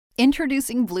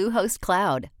Introducing Bluehost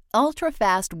Cloud,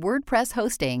 ultra-fast WordPress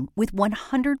hosting with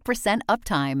 100%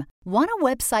 uptime. Want a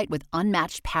website with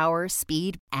unmatched power,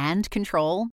 speed, and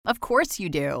control? Of course you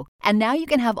do. And now you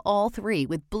can have all three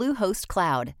with Bluehost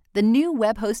Cloud, the new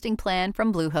web hosting plan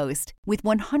from Bluehost. With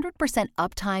 100%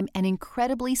 uptime and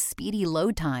incredibly speedy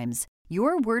load times,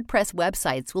 your WordPress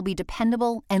websites will be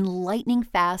dependable and lightning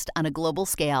fast on a global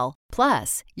scale.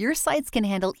 Plus, your sites can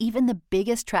handle even the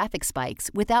biggest traffic spikes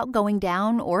without going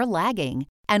down or lagging.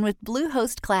 And with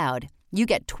Bluehost Cloud, you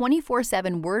get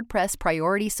 24/7 WordPress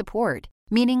priority support,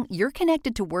 meaning you're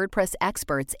connected to WordPress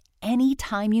experts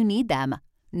anytime you need them.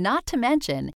 Not to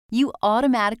mention, you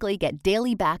automatically get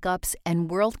daily backups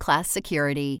and world-class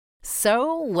security.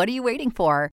 So, what are you waiting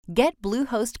for? Get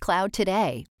Bluehost Cloud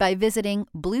today by visiting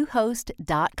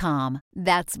Bluehost.com.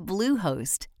 That's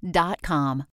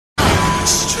Bluehost.com.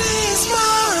 Streets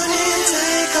morning,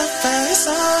 take a face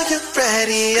on your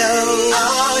radio.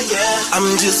 Oh yeah,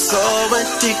 I'm just so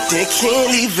addicted,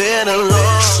 can't leave it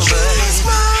alone. Streets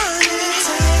morning,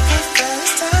 take a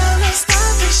face, time to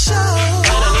start the show.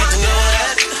 I don't need to know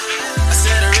that. I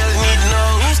said I really need to know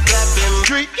who's clapping.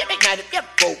 Street,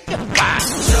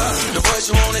 the voice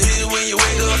you wanna hear when you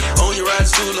wake up, on your ride to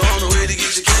school or on the way to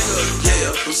get your cake up.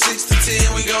 Yeah, from 6 to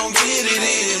 10 we gon' get it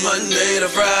in. Monday to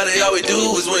Friday, all we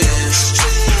do is win.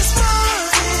 Streets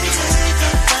morning, take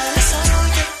a face on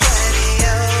your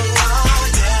radio. Oh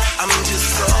yeah, I'm just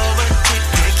so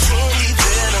addicted, can't leave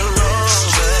it alone.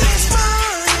 Streets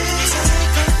morning,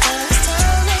 take a face,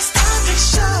 time to start the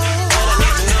show. I don't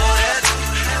need to know that.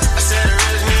 I said I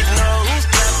really need to know who's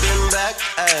clapping back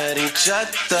at each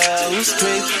other, who's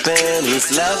creeping,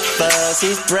 who's lovers,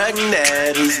 who's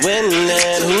pregnant, who's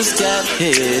winning, who's got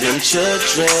hidden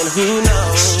children, who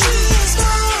knows?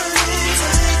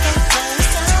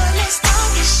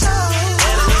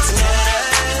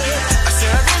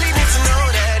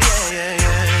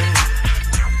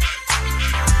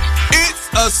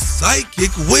 A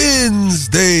Psychic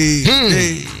Wednesday.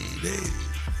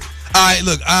 All right,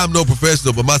 look, I'm no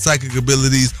professional, but my psychic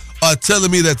abilities are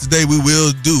telling me that today we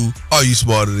will do Are You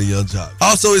Smarter Than Young Jock?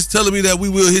 Also, it's telling me that we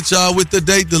will hit y'all with the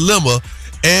date dilemma,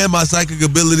 and my psychic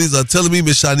abilities are telling me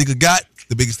Miss Shanika got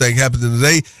the biggest thing happening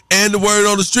today and the word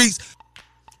on the streets.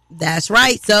 That's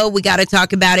right. So we got to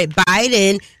talk about it.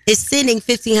 Biden is sending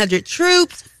 1,500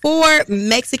 troops for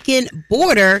Mexican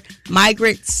border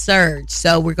migrant surge.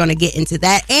 So we're going to get into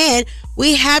that. And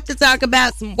we have to talk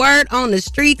about some word on the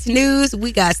streets news.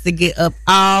 We got to get up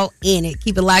all in it.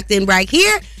 Keep it locked in right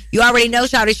here. You already know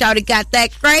Shawty got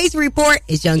that crazy report.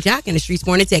 It's Young Jock in the Streets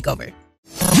Morning Takeover.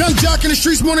 Young Jock in the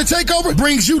Streets Morning Takeover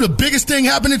brings you the biggest thing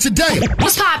happening today.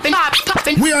 What's poppin'?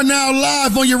 We are now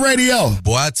live on your radio.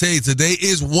 Boy, I tell you, today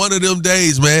is one of them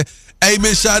days, man. Hey,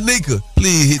 Miss Shanika,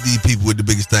 please hit these people with the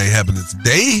biggest thing happening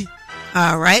today.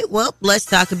 All right. Well, let's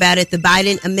talk about it. The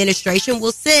Biden administration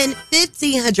will send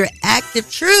 1,500 active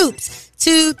troops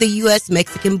to the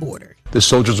U.S.-Mexican border. The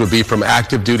soldiers would be from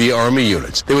active duty Army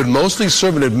units. They would mostly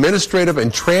serve in administrative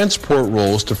and transport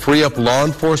roles to free up law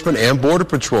enforcement and Border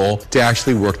Patrol to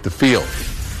actually work the field.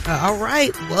 All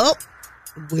right. Well,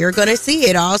 we're going to see.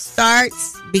 It all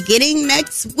starts beginning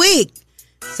next week.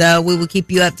 So we will keep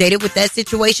you updated with that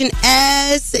situation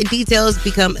as details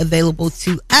become available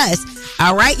to us.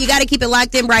 All right. You got to keep it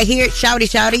locked in right here.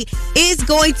 Shouty is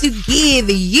going to give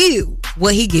you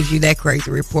what he gives you that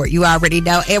crazy report. You already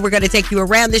know. And we're going to take you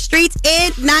around the streets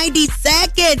in 90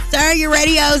 seconds. Turn your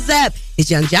radios up.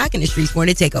 It's Young Jock in the Streets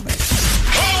Morning Takeover.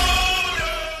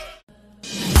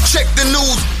 Check the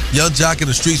news. Young Jock in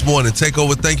the Streets Morning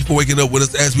Takeover. Thank you for waking up with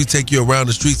us as we take you around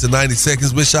the streets in 90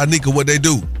 seconds. Miss Shanika, what they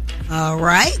do? All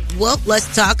right. Well,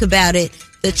 let's talk about it.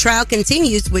 The trial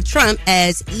continues with Trump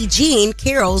as E. Jean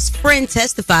Carroll's friend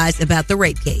testifies about the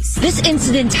rape case. This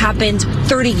incident happened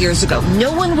 30 years ago.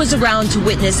 No one was around to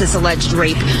witness this alleged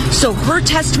rape. So her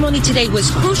testimony today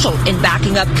was crucial in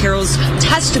backing up Carroll's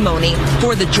testimony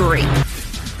for the jury.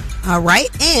 All right.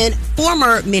 And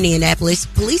former Minneapolis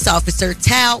police officer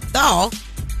Tal Thal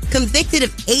convicted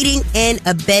of aiding and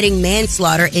abetting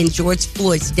manslaughter in George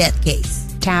Floyd's death case.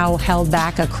 Tao held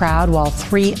back a crowd while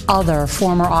 3 other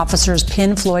former officers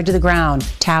pinned Floyd to the ground.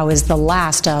 Tao is the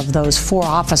last of those 4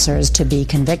 officers to be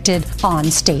convicted on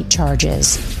state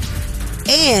charges.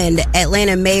 And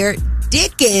Atlanta Mayor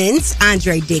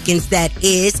Andre Dickens, that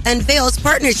is, unveils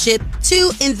partnership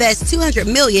to invest $200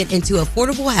 million into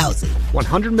affordable housing.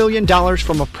 $100 million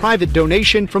from a private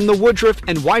donation from the Woodruff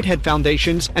and Whitehead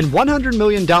Foundations and $100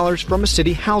 million from a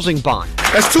city housing bond.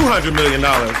 That's $200 million.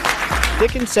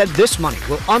 Dickens said this money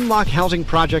will unlock housing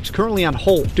projects currently on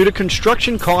hold due to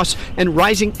construction costs and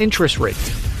rising interest rates.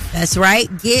 That's right.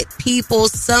 Get people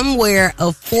somewhere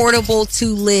affordable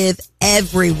to live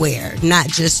everywhere, not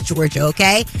just Georgia,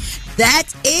 okay? That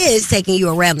is taking you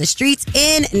around the streets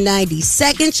in 90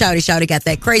 seconds. Shawty got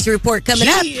that crazy report coming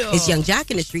up. It's Young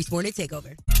Jock in the Streets Morning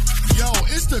Takeover. Yo,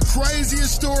 it's the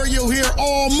craziest story you'll hear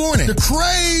all morning. The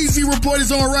crazy report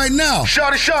is on right now.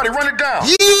 Shawty, run it down.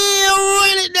 Yeah,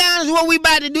 run it down is what we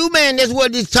about to do, man. That's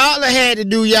what this toddler had to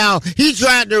do, y'all. He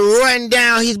tried to run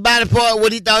down his body part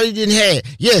what he thought he didn't have.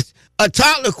 Yes, a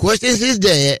toddler questions his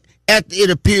dad after it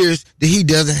appears that he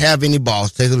doesn't have any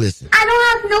balls. Take a listen. I don't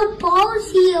have no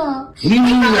balls here. What do you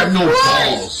mean you have no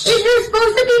balls? Is there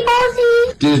supposed to be balls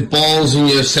here? There's balls in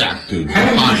your sack, dude.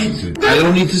 Fine. I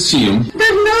don't need to see them.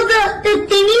 There's no the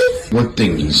thingies? What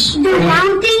thingies? The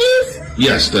round thingies?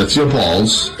 Yes, that's your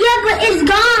balls. Yeah, but it's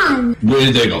gone. Where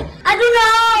did they go? I don't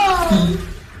know.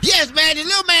 Yes, man, the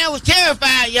little man was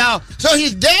terrified, y'all. So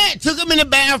his dad took him in the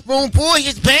bathroom, pulled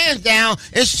his pants down,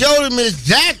 and showed him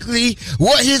exactly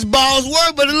what his balls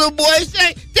were. But the little boy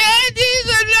said, Dad, these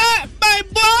are not my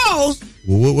balls.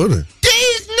 Well, what were they?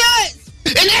 These nuts.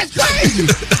 And that's crazy.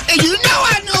 And you know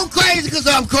I know crazy because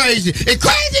I'm crazy. And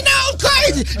crazy knows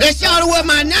crazy. That's y'all what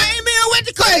my name is with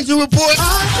the crazy report.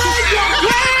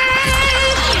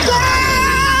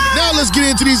 Now let's get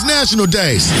into these national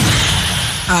days.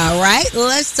 All right,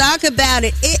 let's talk about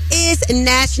it. It is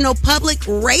National Public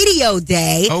Radio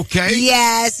Day. Okay.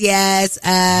 Yes. Yeah.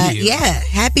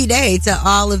 Happy day to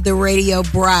all of the radio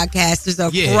broadcasters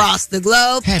across the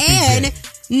globe. Happy day.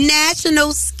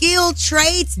 National Skilled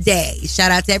Trades Day.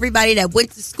 Shout out to everybody that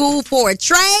went to school for a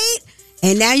trade.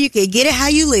 And now you can get it how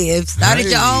you live. Started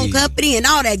your own company and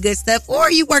all that good stuff. Or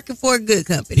you working for a good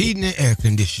company. Heating and air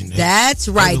conditioning. That's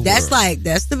right. That's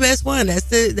the best one. That's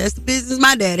the business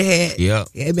my daddy had. Yep.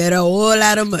 He made a whole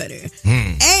lot of money.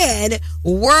 And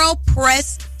World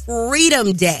Press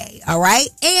Freedom Day. All right.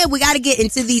 And we got to get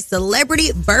into these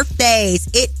celebrity birthdays.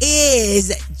 It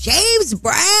is James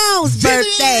Brown's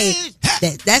birthday.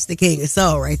 That's the king of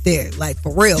soul right there. Like,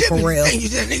 for real.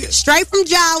 Straight from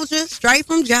Georgia.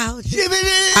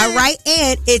 All right.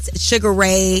 And it's Sugar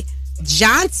Ray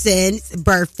Johnson's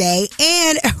birthday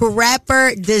and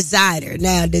rapper Designer.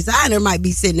 Now, Designer might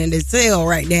be sitting in the cell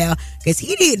right now because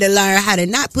he need to learn how to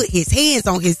not put his hands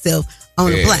on himself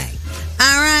on the plane.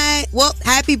 All right. Well,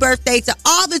 happy birthday to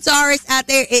all the Taurus out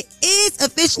there. It is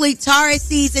officially Taurus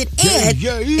season. And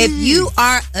if you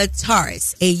are a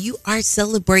Taurus and you are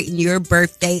celebrating your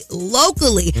birthday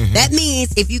locally, that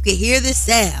means if you can hear the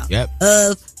sound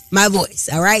of my voice,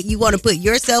 all right, you want to put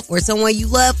yourself or someone you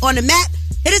love on the map,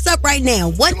 hit us up right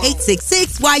now.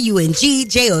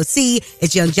 1-866-YUNG-JOC.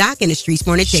 It's Young Jock in the Streets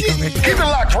Morning Takeover. Keep it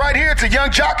locked right here to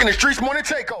Young Jock in the Streets Morning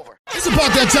Takeover. It's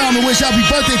about that time to wish happy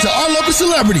birthday to our local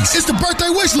celebrities. It's the birthday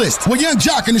wish list with Young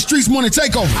Jock in the Streets Morning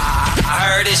Takeover.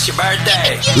 I heard it's your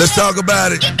birthday. Let's talk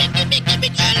about it.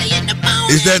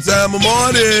 It's that time of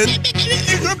morning.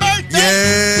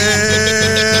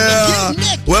 Yeah.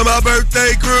 Where my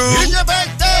birthday crew? It's your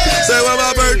birthday. Say where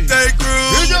my birthday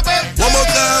crew? It's your birthday. One more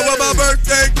time, where my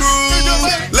birthday crew?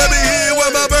 Let me hear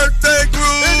where my birthday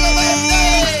crew.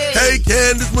 Hey,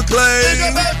 Candace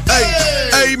McClain.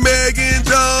 Hey, Megan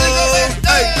Jones.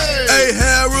 Hey,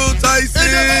 Harold Tyson.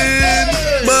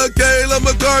 Michaela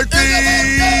McCarthy.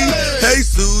 Hey,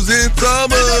 Susan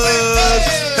Thomas.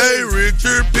 Hey,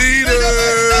 Richard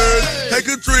Peters. Hey,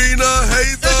 Katrina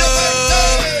Hazel.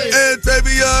 And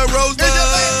Tavia Rosemont.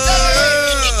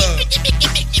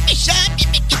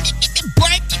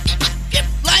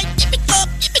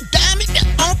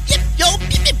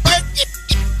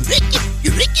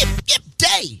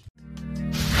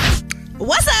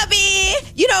 What's up, E?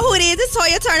 You know who it is. It's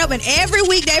Toya Turn Up, and every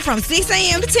weekday from 6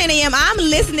 a.m. to 10 a.m., I'm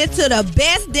listening to the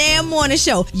best damn morning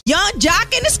show, Young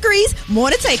Jock in the Streets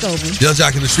Morning Takeover. Young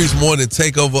Jock in the Streets Morning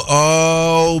Takeover.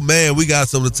 Oh, man, we got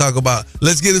something to talk about.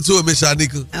 Let's get into it, Miss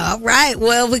Shanika. All right.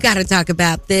 Well, we got to talk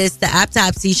about this. The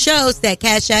autopsy shows that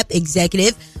Cash App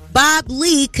executive Bob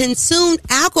Lee consumed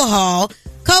alcohol,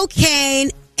 cocaine,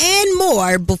 and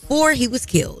more before he was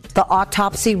killed. The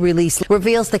autopsy release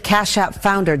reveals the Cash App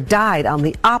founder died on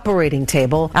the operating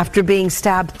table after being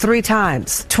stabbed 3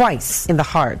 times, twice in the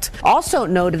heart. Also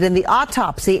noted in the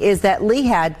autopsy is that Lee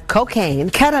had cocaine,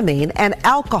 ketamine, and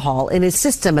alcohol in his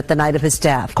system at the night of his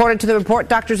death. According to the report,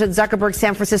 doctors at Zuckerberg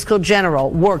San Francisco General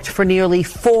worked for nearly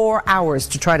 4 hours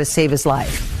to try to save his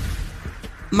life.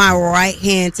 My right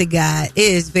hand to God.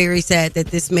 It is very sad that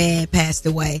this man passed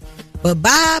away. But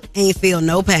Bob ain't feel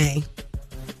no pain.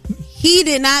 He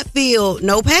did not feel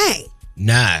no pain.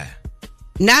 Nah.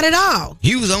 Not at all.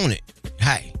 He was on it.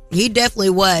 Hey. He definitely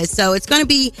was. So it's going to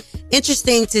be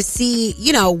interesting to see,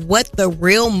 what the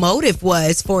real motive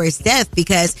was for his death,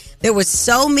 because there were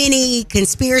so many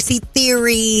conspiracy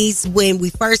theories when we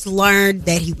first learned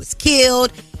that he was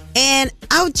killed. And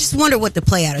I just wonder what the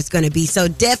play out is going to be. So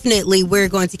definitely we're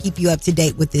going to keep you up to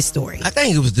date with this story. I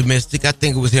think it was domestic. I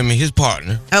think it was him and his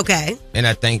partner. Okay. And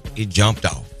I think it jumped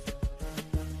off.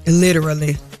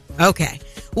 Literally. Okay.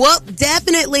 Well,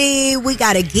 definitely we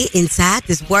got to get inside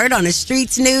this Word on the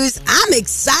Streets news. I'm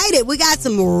excited. We got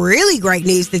some really great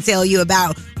news to tell you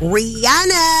about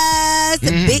Rihanna's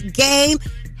Big Game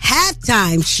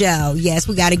halftime show. Yes,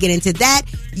 we got to get into that.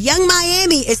 Young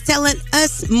Miami is telling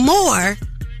us more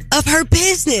of her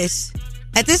business.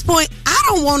 At this point, I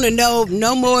don't want to know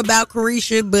no more about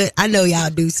Carisha, but I know y'all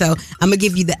do, so I'm going to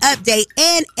give you the update.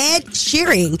 And Ed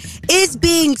Sheeran is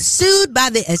being sued by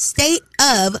the estate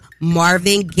of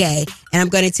Marvin Gaye. And I'm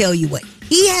going to tell you what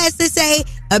he has to say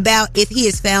about if he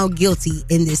is found guilty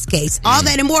in this case. All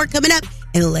that and more coming up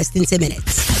in less than 10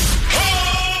 minutes.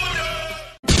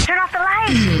 Turn off the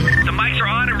lights. The mics are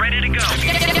on and ready to go.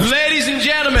 Ladies and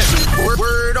gentlemen,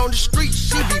 word on the street,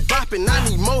 she be bopping, I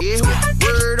need more. Yeah.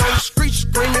 Word on the street,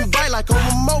 screaming bite like on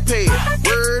a moped.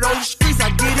 Word on the streets,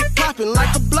 I get it popping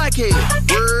like a blackhead.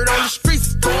 Word on the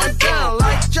streets, going down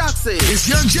like Jock said. It's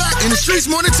Young Jock in the Streets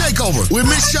Morning Takeover with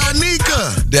Miss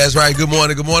Shanika. That's right. Good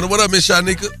morning. Good morning. What up, Miss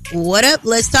Shanika? What up?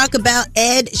 Let's talk about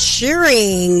Ed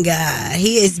Sheeran.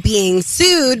 He is being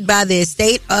sued by the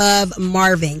estate of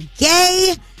Marvin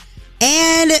Gaye.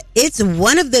 And it's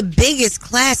one of the biggest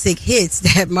classic hits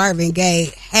that Marvin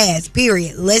Gaye has,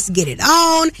 period. Let's get it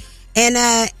on. And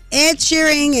Ed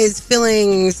Sheeran is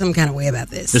feeling some kind of way about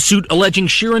this. The suit alleging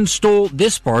Sheeran stole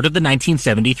this part of the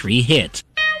 1973 hit.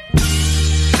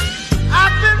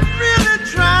 I've been really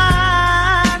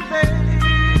trying, baby.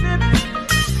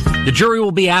 The jury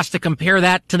will be asked to compare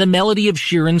that to the melody of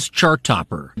Sheeran's chart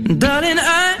topper. Darling,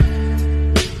 I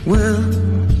will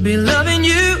be loving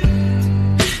you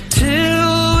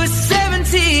till we're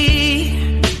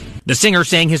 70. The singer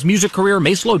saying his music career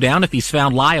may slow down if he's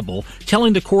found liable,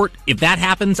 telling the court, if that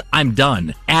happens, I'm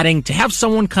done. Adding, to have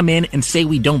someone come in and say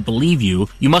we don't believe you,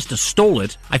 you must have stole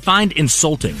it, I find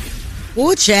insulting.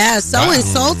 Ooh, child, so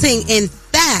insulting, in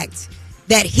fact,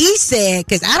 that he said,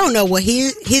 because I don't know what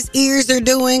his ears are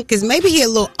doing, because maybe he a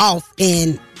little off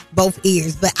in both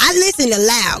ears, but I listened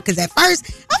aloud, because at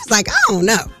first, I was like, I don't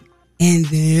know. And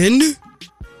then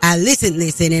I listened,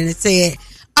 and it said,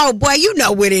 oh, boy, you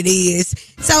know what it is.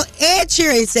 So Ed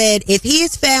Sheeran said if he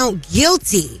is found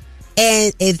guilty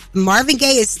and if Marvin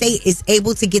Gaye estate is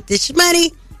able to get this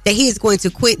money, that he is going to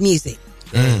quit music.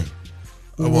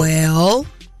 Well,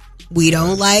 we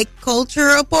don't like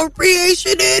cultural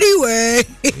appropriation anyway.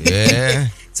 Yeah.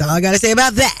 That's all I got to say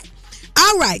about that.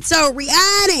 All right, so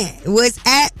Rihanna was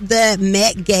at the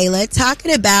Met Gala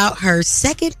talking about her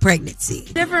second pregnancy.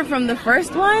 Different from the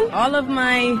first one. All of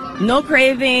my no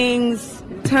cravings,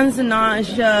 tons of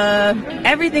nausea,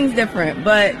 everything's different,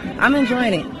 but I'm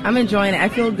enjoying it. I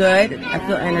feel good. I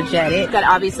feel energetic. You've got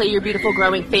obviously your beautiful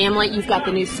growing family. You've got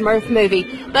the new Smurf movie.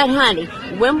 But honey,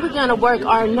 when we're going to work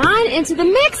R9 into the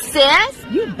mix, sis?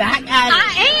 You back at it.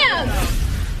 I am.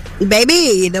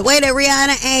 Baby, the way that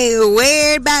Rihanna ain't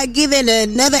worried about giving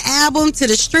another album to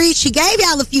the streets, she gave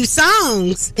y'all a few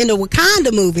songs in the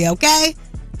Wakanda movie, okay?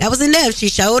 That was enough. She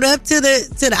showed up to the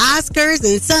Oscars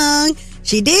and sung.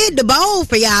 She did the bowl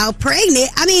for y'all, pregnant.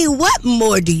 I mean, what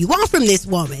more do you want from this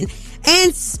woman?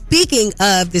 And speaking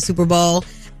of the Super Bowl,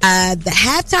 the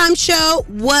halftime show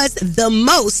was the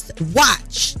most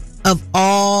watched of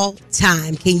all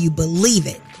time. Can you believe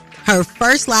it? Her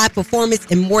first live performance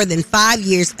in more than 5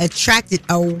 years attracted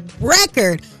a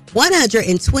record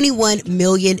 121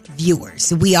 million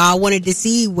viewers. We all wanted to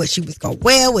see what she was going to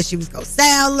wear, what she was going to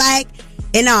sound like,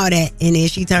 and all that. And then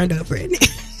she turned up pregnant.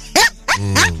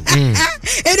 And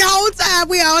the whole time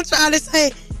we all trying to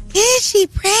say, is she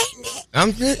pregnant?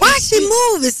 Why she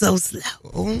moving so slow?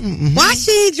 Why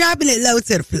she ain't dropping it low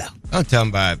to the floor? I'm talking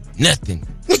about nothing.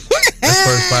 That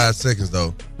first 5 seconds,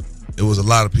 though, it was a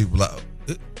lot of people like,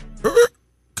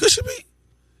 could she be?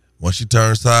 Once she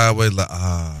turned sideways, like,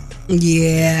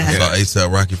 Yeah. I saw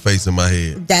A$AP Rocky face in my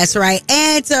head. That's right.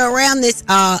 And to round this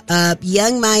all up,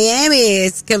 Young Miami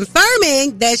is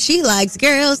confirming that she likes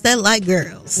girls that like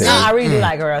girls. No, I really do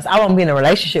like girls. I won't be in a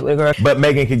relationship with a girl. But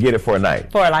Megan could get it for a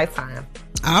night. For a lifetime.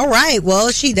 All right.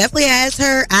 Well, she definitely has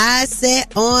her eyes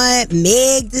set on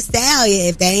Meg Thee Stallion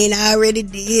if they ain't already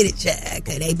did it, child.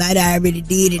 Because they might have already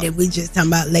did it and we just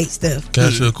talking about late stuff. Can I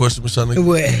ask you a question, Miss Shanika?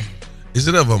 What? Is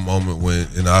it ever a moment when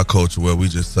in our culture where we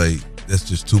just say that's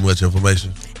just too much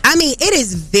information? I mean,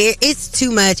 it's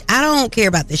too much. I don't care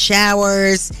about the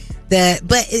showers, but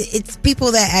it's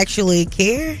people that actually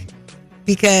care.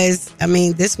 because I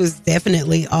mean this was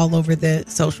definitely all over the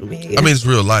social media. I mean, it's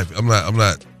real life. I'm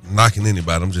not knocking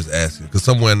anybody. I'm just asking because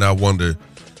somewhere now I wonder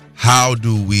how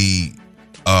do we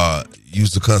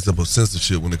use the concept of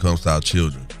censorship when it comes to our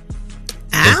children.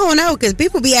 I don't know, because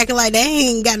people be acting like they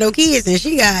ain't got no kids, and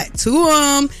she got 2 of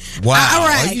them. Wow. All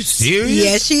right. Are you serious?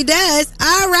 Yes, she does.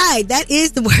 All right. That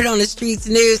is the Word on the Streets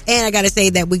news. And I got to say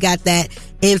that we got that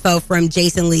info from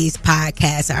Jason Lee's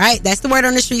podcast. All right. That's the Word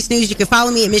on the Streets news. You can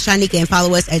follow me at Miss Shanika and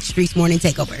follow us at Streets Morning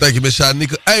Takeover. Thank you, Miss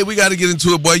Shanika. Hey, we got to get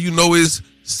into it, boy. You know it's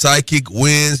Psychic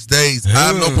Wednesdays.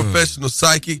 I'm no professional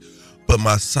psychic, but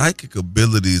my psychic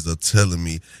abilities are telling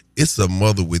me it's a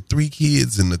mother with 3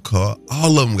 kids in the car.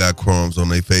 All of them got crumbs on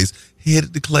their face.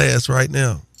 Headed to class right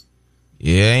now.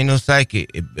 Yeah, ain't no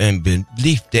psychic. And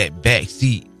beneath that back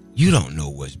seat, you don't know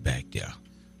what's back there.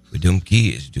 But them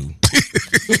kids do.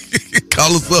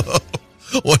 Call us up.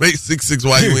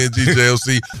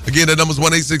 1-866-YUNGJLC. Again, that number's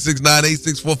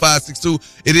 1-866-986-4562.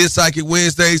 It is Psychic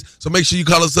Wednesdays, so make sure you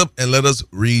call us up and let us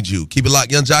read you. Keep it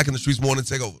locked. Young Jock in the Streets Morning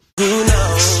Takeover. Who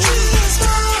knows?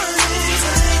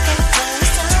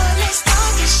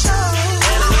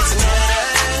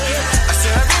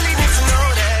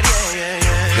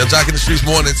 Young Jock in the Streets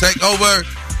Morning Takeover.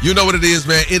 You know what it is,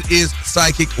 man. It is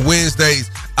Psychic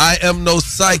Wednesdays. I am no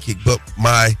psychic, but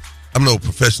I'm no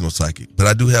professional psychic, but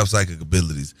I do have psychic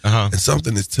abilities. And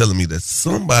something is telling me that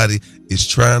somebody is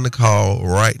trying to call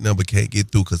right now but can't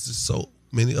get through because there's so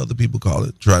many other people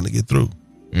calling, trying to get through.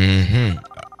 Mm-hmm.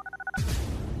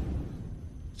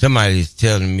 Somebody's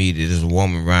telling me that there's a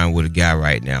woman around with a guy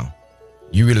right now.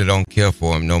 You really don't care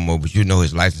for him no more, but you know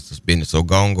his license suspended, so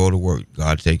go and go to work.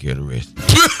 God take care of the rest.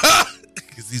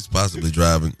 Because he's possibly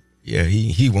driving. Yeah,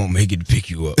 he won't make it to pick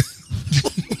you up.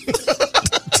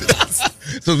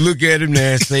 So look at him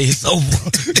now and say it's over.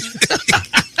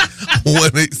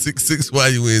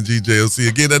 1-866-YUNGJLC.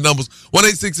 Again, that number's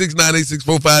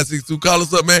 1-866-986-4562. Call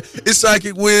us up, man. It's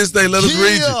Psychic Wednesday. Let us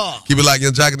read you. Keep it like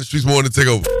Young Jock in the Streets Morning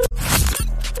Takeover.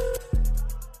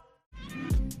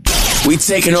 We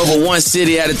taking over one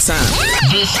city at a time.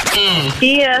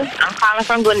 Tia, I'm calling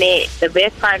from Gwinnett. The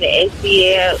best part of the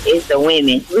ATL is the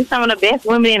women. We're some of the best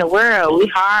women in the world. We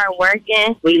hard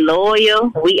working, we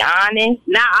loyal, we honest.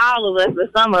 Not all of us,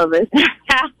 but some of us.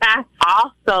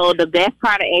 Also, the best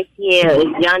part of ATL is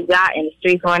Young Jock in the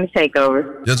Streets Morning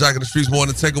Takeover. Young Jock in the Streets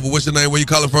Morning Takeover. What's your name? Where you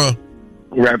calling from?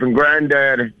 Rapping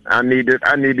Granddaddy. I need a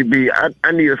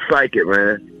psychic,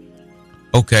 man.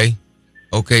 Okay,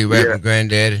 rapping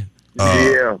Granddaddy.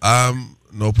 I'm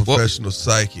no professional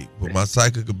psychic, but my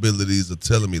psychic abilities are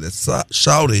telling me that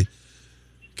Shawty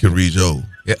can read Joe.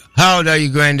 Yeah. How old are you,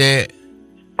 Granddad?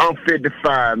 I'm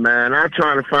 55, man. I'm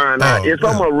trying to find out if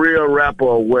I'm a real rapper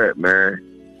or what, man.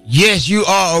 Yes, you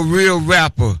are a real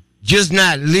rapper, just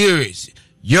not lyrics.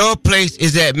 Your place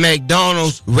is at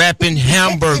McDonald's rapping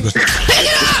hamburgers.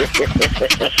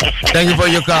 Thank you for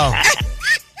your call.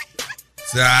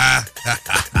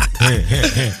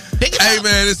 Hey,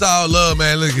 man, it's all love,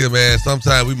 man. Look here, man.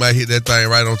 Sometimes we might hit that thing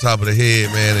right on top of the head,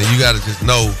 man, and you got to just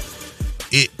know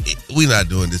we not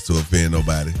doing this to offend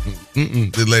nobody.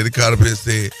 The lady called up and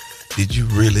said, did you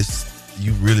really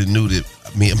knew that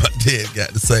me and my dad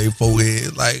got the same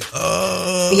forehead? Like,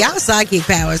 Y'all psychic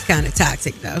power is kind of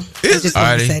toxic, though. I just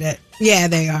want to say that. Yeah,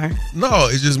 they are. No,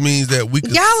 it just means that we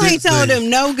can Y'all ain't told them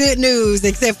no good news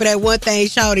except for that one thing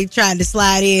Shawty tried to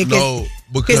slide in. No,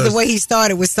 because the way he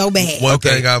started was so bad. One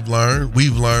thing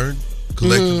we've learned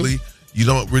collectively, you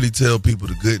don't really tell people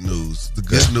the good news. The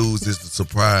good news is the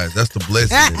surprise. That's the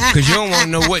blessing. Because you don't want to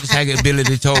know what the psychic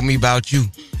ability told me about you.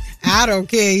 I don't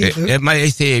care either. They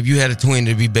say if you had a twin,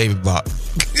 it'd be Baby Bop.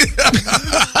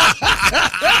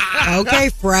 Okay,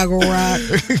 Fraggle Rock.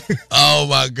 Oh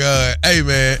my God. Hey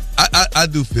man, I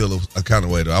do feel a kind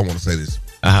of way though. I want to say this.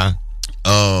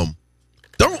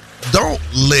 Don't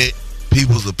let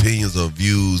people's opinions or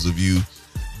views of you,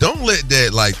 don't let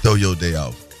that like throw your day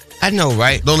off. I know,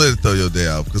 right? Don't let it throw your day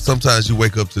off, because sometimes you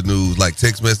wake up to news like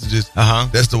text messages.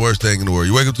 That's the worst thing in the world.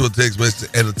 You wake up to a text message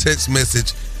and a text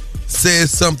message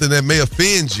says something that may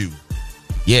offend you.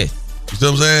 Yes. You see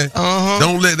what I'm saying?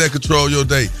 Don't let that control your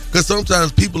day, because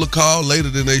sometimes people will call later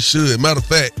than they should. Matter of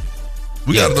fact,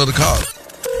 we got another call.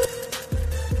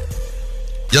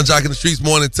 Young Jock in the Streets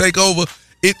Morning Takeover.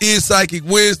 It is Psychic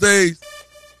Wednesdays.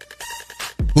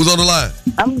 Who's on the line?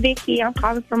 I'm Vicky. I'm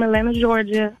calling from Atlanta,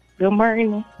 Georgia. Good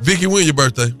morning. Vicky, when your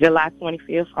birthday? July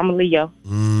 25th. I'm a Leo.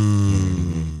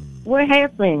 What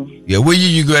happened? Yeah, what year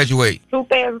you graduate?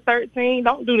 2013.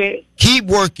 Don't do that. Keep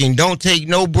working. Don't take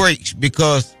no breaks,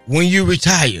 because when you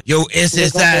retire, your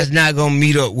SSI is not going to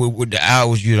meet up with the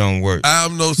hours you don't work.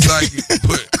 I'm no psychic,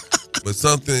 but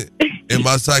something and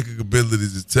my psychic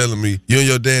abilities is telling me you and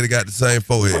your daddy got the same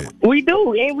forehead. We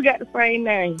do, and we got the same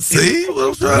name. See what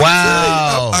I'm trying to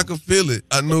tell you? I can feel it.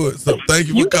 I knew it. So thank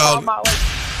you for calling.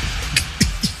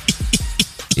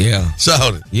 Yeah.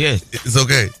 Shout it. Yes. It's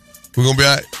okay. We're going to be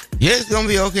all right? Yeah, it's going to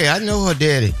be okay. I know her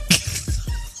daddy.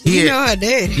 You know her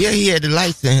daddy? Yeah, he had the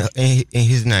lights in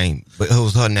his name, but it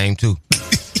was her name too.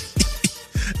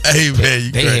 Hey,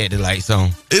 man, they had the lights on.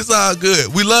 It's all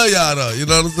good. We love y'all, though. You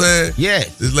know what I'm saying?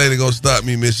 Yes. This lady going to stop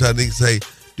me, Miss Shanique, say,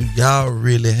 do y'all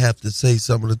really have to say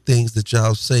some of the things that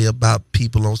y'all say about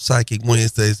people on Psychic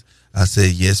Wednesdays? I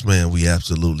said, yes, ma'am, we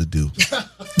absolutely do.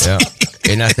 Yeah.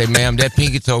 And I said, ma'am, that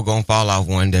pinky toe going to fall off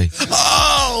one day.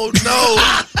 Oh, no.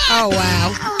 Oh,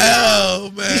 wow. Oh,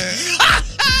 man.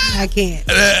 I can't.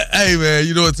 Hey, man,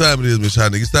 you know what time it is, Miss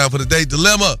Shanique. It's time for the date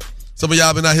dilemma. Some of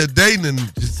y'all been out here dating and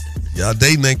just, y'all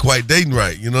dating ain't quite dating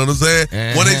right. You know what I'm saying?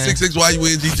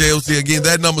 1-866-YUNGJOC. Again,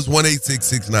 that number's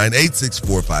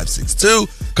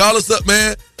 1-866-986-4562. Call us up,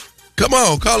 man. Come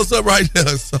on, call us up right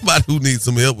now. Somebody who needs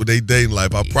some help with their dating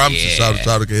life. I promise you,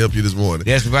 Shawty can help you this morning.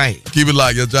 That's right. Keep it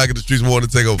locked. Young Jock in the Streets morning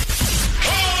take over.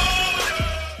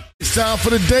 It's time for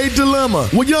the Day Dilemma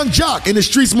with Young Jock in the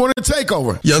Streets Morning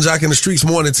Takeover. Young Jock in the Streets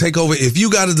morning takeover. If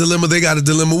you got a dilemma, they got a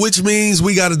dilemma, which means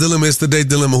we got a dilemma. It's the Day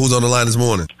Dilemma. Who's on the line this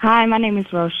morning? Hi, my name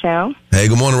is Rochelle. Hey,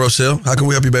 good morning, Rochelle. How can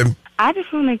we help you, baby? I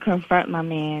just want to confront my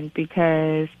man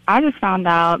because I just found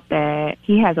out that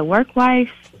he has a work wife,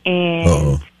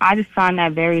 and I just find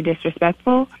that very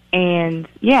disrespectful. And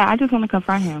yeah, I just want to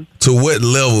confront him. To what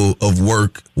level of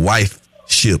work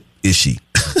wife-ship is she?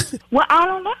 Well, I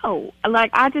don't know.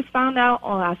 Like, I just found out,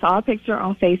 I saw a picture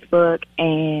on Facebook,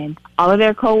 and all of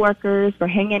their coworkers were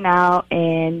hanging out,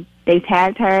 and they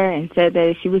tagged her and said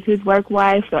that she was his work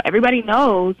wife. So everybody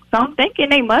knows. So I'm thinking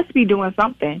they must be doing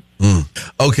something.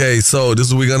 Okay, so this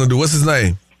is what we're going to do. What's his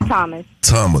name? Thomas.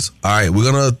 Thomas. All right,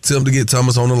 we're going to attempt to get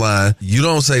Thomas on the line. You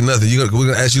don't say nothing. We're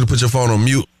going to ask you to put your phone on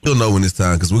mute. You'll know when it's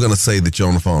time because we're going to say that you're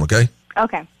on the phone, okay?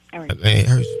 Okay. All right. Man, it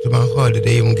hurts to my heart that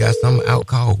they even got some out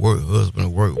called work husband or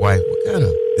work wife. What kind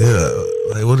of? Yeah,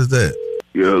 like what is that?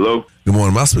 Yeah, hello? Good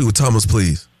morning. May I speak with Thomas,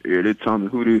 please? Yeah, this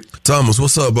Thomas. Who this? Thomas,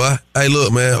 what's up, boy? Hey,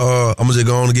 look, man, I'm going to just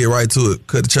go on and get right to it.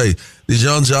 Cut the chase. This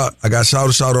Young Jock, I got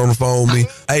Shawty on the phone with me.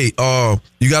 Hey,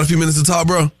 you got a few minutes to talk,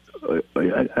 bro? I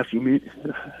got a few minutes.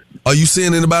 Are you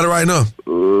seeing anybody right now?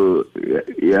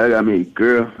 Yeah, I got me a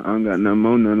girl. I don't got nothing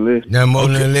more, nothing less. Nothing more,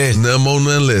 nothing less. Nothing more,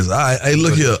 nothing less. All right, hey,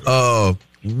 look here.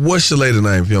 What's your lady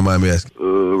name, if you don't mind me asking?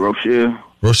 Rochelle.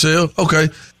 Rochelle? Okay.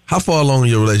 How far along in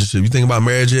your relationship? You think about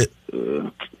marriage yet?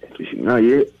 Not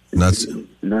yet. Not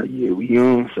yet. We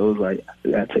young, so it's like, I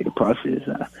gotta take the process.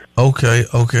 Okay.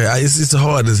 It's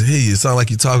hard to hear you. It sounds like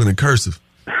you're talking in cursive.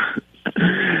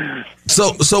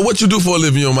 So what you do for a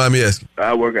living, you don't mind me asking?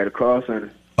 I work at a call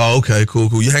center. Oh, okay,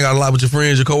 cool. You hang out a lot with your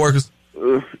friends, your coworkers?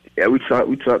 Yeah, we talk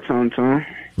time to time.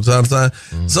 From time to time?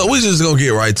 So we just gonna get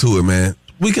right to it, man.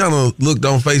 We kind of looked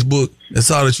on Facebook and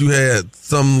saw that you had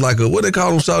something like what they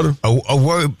call them, Shawty? A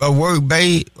work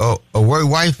babe, a work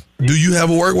wife. Do you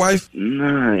have a work wife?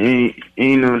 Nah, ain't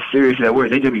no serious at work.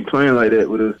 They just be playing like that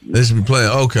with us. They should be playing.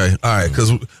 Okay, all right.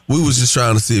 Because we was just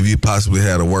trying to see if you possibly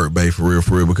had a work babe for real.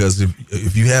 Because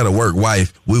if you had a work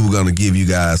wife, we were gonna give you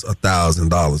guys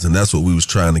 $1,000, and that's what we was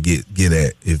trying to get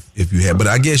at. If you had, but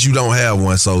I guess you don't have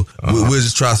one, so we'll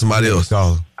just try somebody else.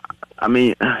 I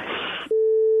mean,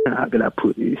 how could I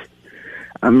put this?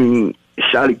 I mean,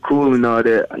 Shawty cool and all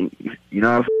that, you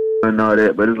know, and all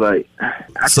that, but it's like.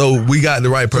 So we got the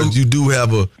right person. You do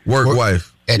have a work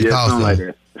wife. Yeah, something like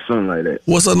that. Something like that.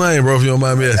 What's her name, bro, if you don't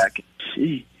mind me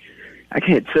asking? I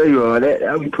can't tell you all that.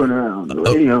 I'll be putting her on the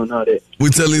radio and all that. We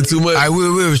telling you too much? I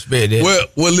will respect that.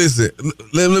 Well, listen,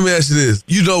 let me ask you this.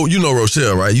 You know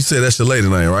Rochelle, right? You said that's your lady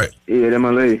name, right? Yeah, that's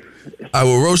my lady. All right,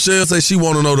 well, Rochelle say she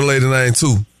want to know the lady name,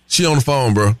 too. She on the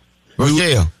phone, bro.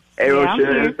 Rochelle. Hey, Rochelle,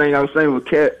 everything I was saying was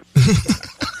cat.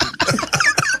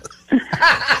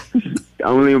 I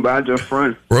don't even buy your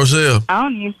front. Rochelle. I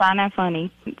don't even find that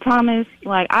funny. Thomas,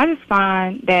 like, I just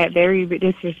find that very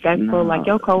disrespectful. Like,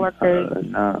 your coworkers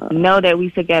know that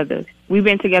we together. We've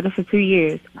been together for 2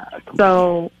 years.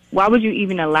 So why would you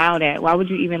even allow that? Why would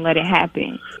you even let it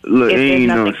happen? Look, it ain't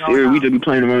no serious. We just be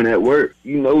playing around at work.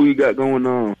 You know what we got going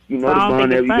on. You know the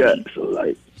bond that we got. So,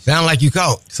 like. Sound like you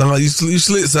caught. Sound like you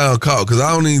slit sound caught, because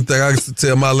I don't even think I can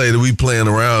tell my lady we playing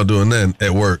around doing that at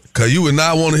work. Because you would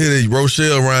not want to hear that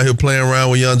Rochelle around here playing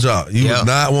around with Young Jock. You would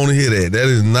not want to hear that. That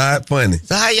is not funny.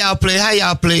 So how y'all play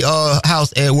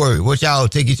house at work? What y'all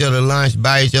take each other lunch,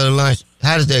 buy each other lunch?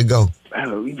 How does that go?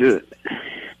 We just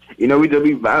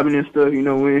be vibing and stuff, you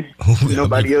know, when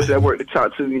nobody else at work to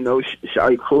talk to, you know,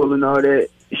 Shawty cool and all that.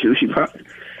 She probably.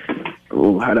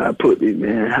 Oh, how do I put this,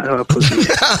 man? How do I put this?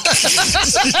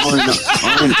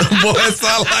 Boy, it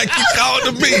sound like you called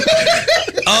to me.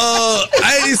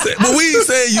 I ain't say, but we ain't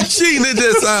saying you cheating. It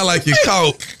just sound like you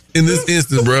caught in this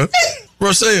instance, bro.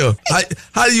 Rochelle,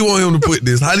 how do you want him to put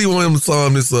this? How do you want him to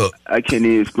sum this up? I can't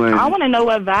even explain. I want to know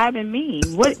what vibing means.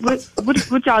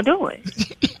 What y'all doing?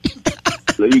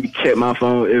 So you can check my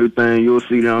phone, everything. You'll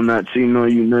see that I'm not cheating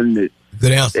on you, nothing that.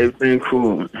 Good answer. Everything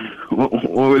cool.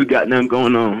 Won't really got nothing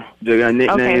going on. Just got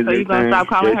nicknames. Okay, so you gonna stop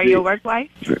calling her your work wife?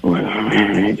 Well,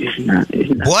 man, it's not.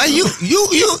 Boy, you,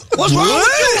 what's wrong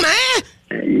with you,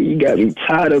 man? You got me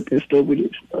tied up and stuff with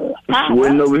this.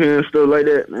 Sweating over here and stuff like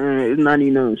that, man. It's not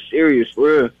even nothing serious, for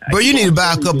real. Bro, you need to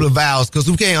buy a couple of vowels because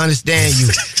we can't understand you.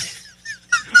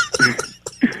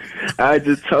 I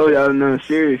just told y'all nothing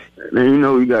serious. Man, you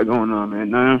know what we got going on, man.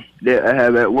 Nothing that I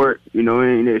have at work, you know,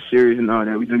 it ain't that serious and all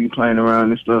that. We just be playing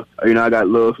around and stuff. You know, I got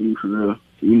love for you, for real.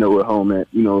 You know where home at.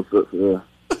 You know what's up, for real.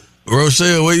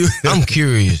 Rochelle, where you? I'm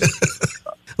curious.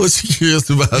 What you curious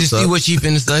about? Just see what she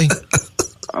finna say.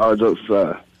 All jokes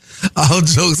aside. All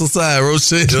jokes aside,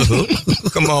 Rochelle.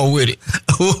 Come on with it.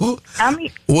 I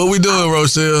mean, what we doing,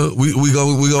 Rochelle? We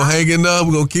gonna hang it up?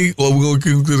 We gonna keep, or we gonna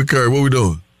keep to the curb? What we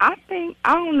doing?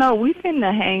 I don't know. We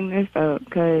finna hang this up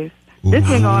because this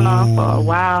been going on for a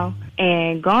while,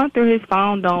 and going through his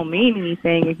phone don't mean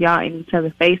anything if y'all in each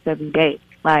other's face every day.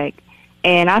 Like,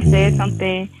 and I said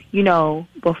something, you know,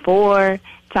 before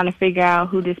trying to figure out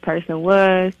who this person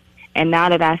was, and now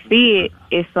that I see it,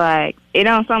 it's like it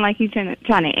don't sound like he's trying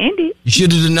to end it. You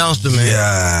should have denounced him, man.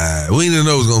 Yeah, we didn't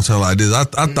know it was gonna sound like this. I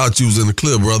thought you was in the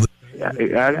clip, brother. I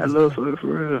got love for her, for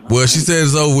real. Well, she said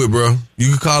it's over with, bro. You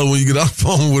can call her when you get off the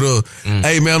phone with her.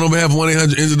 Hey, man, on behalf of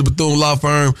 1-800 Enter the Bethune Law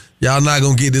Firm, y'all not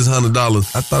going to get this $100.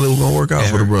 I thought it was going to work out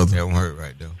for the brother. That won't hurt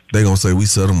right, though. They going to say, we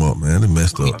set them up, man. They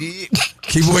messed up.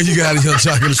 Keep what you got in Young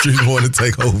Jock in the Streets Morning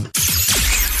Takeover.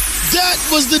 That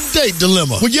was the date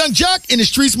dilemma with Young Jock in the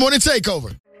Streets Morning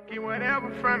Takeover.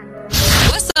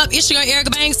 What's up? It's your girl, Erica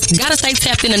Banks. Gotta stay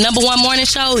tapped in the #1 morning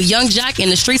show, Young Jock in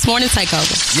the Streets Morning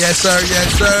Takeover. Yes, sir.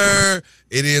 Yes, sir.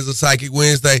 It is a Psychic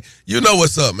Wednesday. You know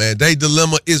what's up, man. Date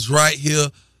dilemma is right here.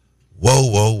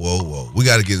 Whoa. We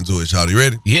got to get into it, y'all. You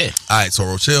ready? Yeah. All right, so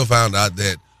Rochelle found out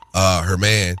that her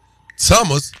man,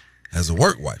 Thomas, has a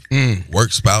work wife,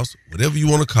 work spouse, whatever you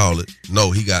want to call it.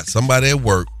 No, he got somebody at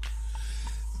work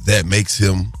that makes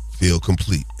him feel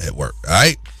complete at work, all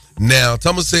right? Now,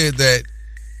 Thomas said that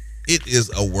it is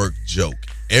a work joke.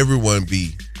 Everyone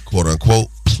be, quote unquote,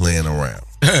 playing around.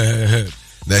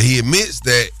 Now, he admits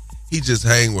that he just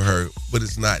hang with her, but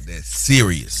it's not that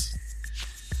serious.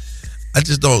 I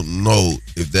just don't know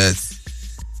if that's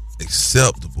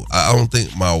acceptable. I don't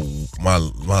think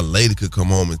my lady could come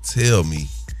home and tell me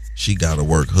she got a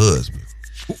work husband.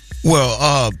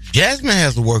 Well, Jasmine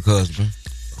has a work husband,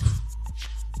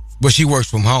 but she works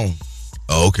from home.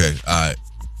 Oh, okay. All right.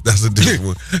 That's a different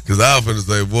one. Because I was finna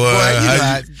say, boy,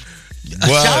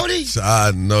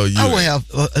 I know you. I would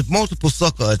have multiple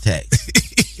sucker attacks.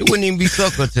 It wouldn't even be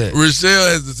sucker attacks. Rochelle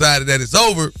has decided that it's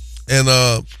over, and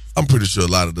I'm pretty sure a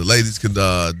lot of the ladies can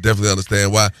definitely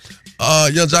understand why.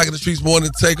 Young Jock in the Streets Morning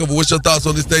Takeover. What's your thoughts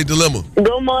on this day dilemma?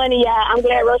 Good morning, y'all. I'm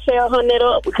glad Rochelle hung that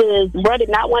up because bro did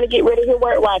not want to get rid of his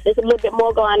work wife. There's a little bit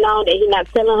more going on that he's not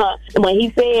telling her. And when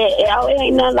he said, oh, it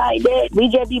ain't nothing like that, we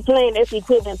just be playing, that's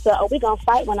equivalent to, oh, we gonna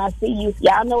fight when I see you.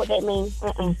 Y'all know what that means.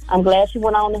 I'm glad she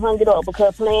went on and hung it up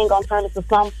because playing gonna turn into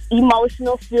some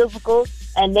emotional, physical.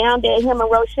 And now that him and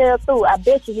Rochelle through, I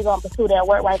bet you he's gonna pursue that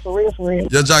work wife for real, for real.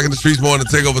 Young Jock in the Streets Morning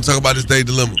Takeover. Talk about this day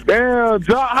dilemma. Damn,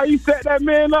 Jock, how you set that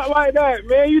man up like that,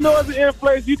 man? You know it's an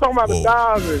inflation. You talking about the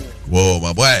 $1,000. Whoa,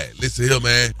 my boy. Listen here,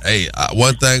 man. Hey,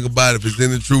 one thing about it, if it's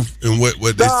any truth in what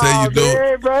they say you do.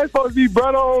 Man, bro, it's supposed to be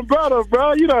brother on brother,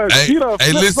 bro. You done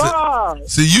listen. Vibe.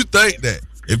 See, you think that.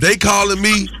 If they calling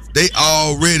me, they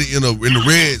already in the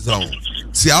red zone.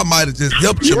 See, I might have just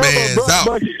helped your mans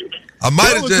out. I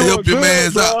might have just helped your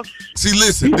mans out. See,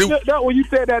 listen. When you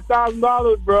said that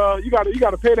 $1,000, bro, you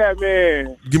gotta pay that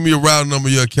man. Give me a round number,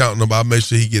 your account number. I'll make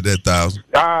sure he get that $1,000.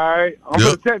 All right. I'm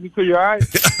gonna text it to you, all right?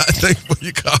 Thank you for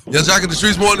your call. Young Jock in the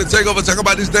Streets Morning Takeover. Talk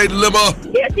about this day dilemma.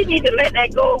 Yes, he need to let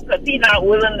that go because he's not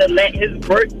willing to let his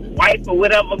work wife or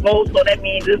whatever go. So that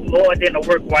means it's more than a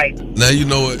work wife. Now, you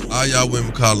know what? All y'all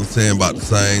women calling saying about the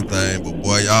same thing. But,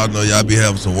 boy, y'all know y'all be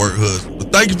having some work husbands.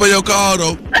 But thank you for your call,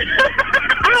 though.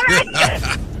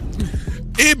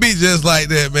 It be just like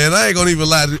that, man. I ain't gonna even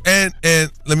lie to you.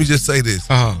 And let me just say this.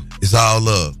 It's all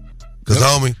love. Cause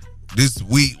homie, this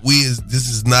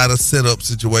is not a setup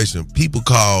situation. People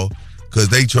call cause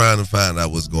they trying to find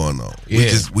out what's going on.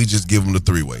 Yeah. We just give them the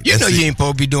 3-way. You know you ain't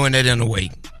supposed to be doing that in a way.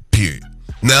 Period.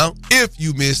 Now, if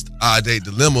you missed Our Date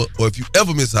Dilemma, or if you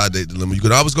ever missed Our Date Dilemma, you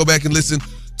can always go back and listen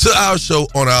to our show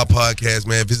on our podcast,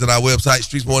 man. Visit our website,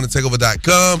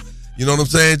 streetsmorningtakeover.com. You know what I'm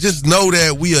saying? Just know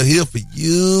that we are here for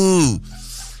you.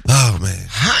 Oh, man.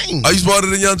 Hi. Are you smarter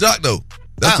than Young Jock, though?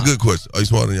 That's a good question. Are you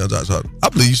smarter than Young Jock, Shawty? I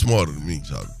believe you're smarter than me,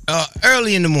 Shawty.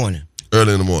 Early in the morning.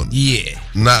 Early in the morning? Yeah.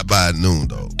 Not by noon,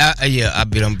 though. Yeah, I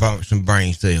bet I'm some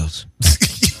brain cells.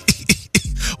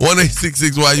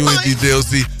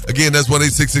 1-866-YUNGJLC. Again, that's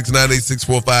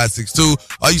 1-866-986-4562.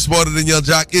 Are you smarter than Young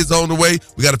Jock is on the way.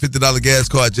 We got a $50 gas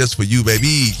card just for you,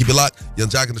 baby. Keep it locked. Young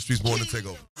Jock in the Streets Morning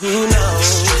Takeover. Who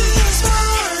knows?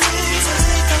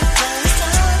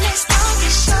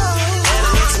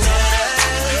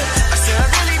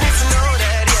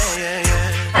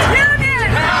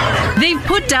 They've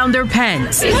put down their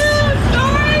pens.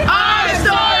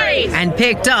 And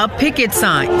picked up picket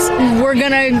signs. We're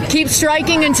gonna keep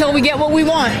striking until we get what we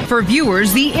want. For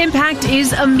viewers, the impact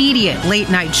is immediate. Late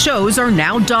night shows are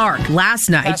now dark. Last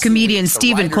night, comedian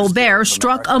Stephen Colbert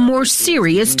struck a more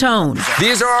serious tone.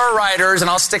 These are our writers, and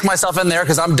I'll stick myself in there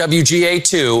because I'm WGA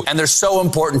too, and they're so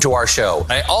important to our show.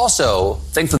 I also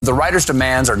think that the writers'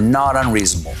 demands are not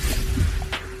unreasonable.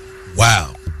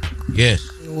 Wow. Yes.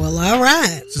 Well, all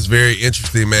right. This is very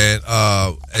interesting, man.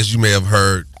 As you may have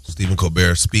heard, Stephen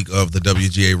Colbert speak of the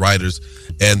WGA writers,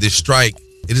 and this strike,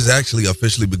 it has actually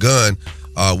officially begun,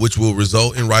 which will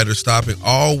result in writers stopping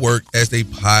all work as they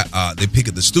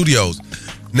picket the studios.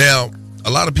 Now,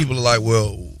 a lot of people are like,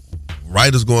 well,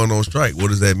 writers going on strike, what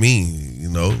does that mean? You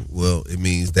know, well, it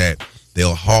means that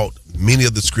they'll halt many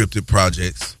of the scripted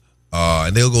projects,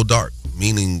 and they'll go dark,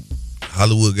 meaning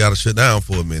Hollywood got to shut down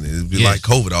for a minute. It'd be like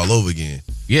COVID all over again.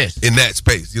 Yes. In that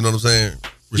space, you know what I'm saying?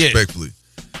 Respectfully. Yes.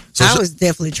 So, I was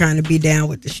definitely trying to be down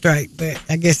with the strike, but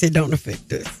I guess it don't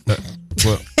affect us. I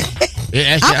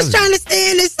was trying to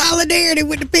stand in solidarity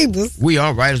with the people. We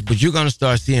are writers, but you're going to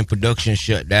start seeing production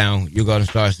shut down. You're going to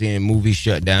start seeing movies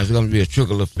shut down. It's going to be a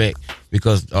trickle effect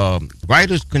because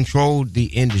writers control the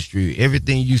industry.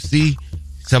 Everything you see,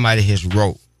 somebody has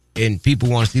wrote. And people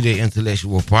want to see their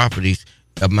intellectual properties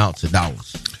amount to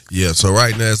dollars. Yeah, so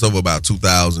right now it's over about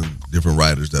 2,000 different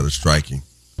writers that are striking.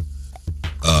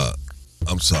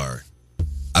 I'm sorry.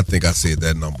 I think I said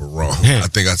that number wrong. I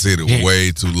think I said it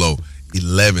way too low.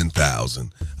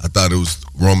 11,000. I thought it was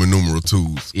Roman numeral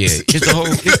 2s. Yeah,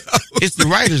 it's the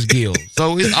Writers Guild.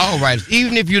 So it's all writers.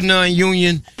 Even if you're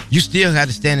non-union, you still have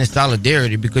to stand in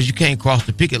solidarity because you can't cross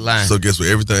the picket line. So guess what?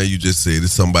 Everything you just said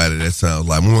is somebody that sounds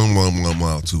like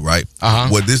too, right? Uh-huh.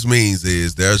 What this means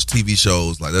is there's TV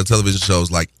shows, like there are television shows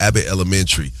like Abbott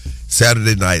Elementary,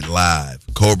 Saturday Night Live,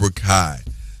 Cobra Kai,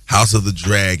 House of the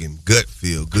Dragon,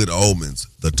 Gutfield, Good Omens,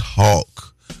 The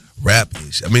Talk,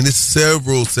 Rap-ish. I mean, it's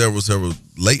several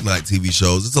late night TV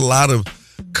shows. It's a lot of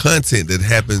content that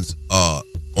happens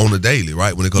on the daily,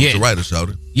 right? When it comes to writers,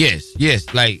 Shawty. Yes.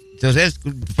 Like, so that's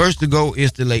first to go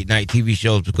is the late night TV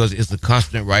shows because it's a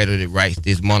constant writer that writes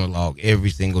this monologue every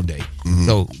single day. Mm-hmm.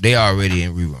 So they are already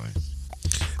in reruns.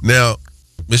 Now,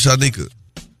 Miss Shanika,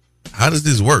 how does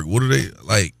this work? What do they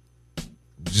like?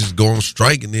 Just go on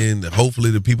strike and then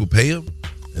hopefully the people pay them,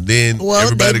 and then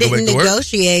everybody go back to work? They didn't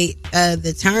negotiate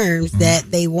the terms that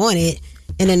they wanted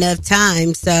in enough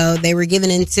time, so they were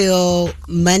given until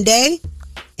Monday.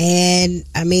 And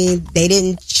I mean, they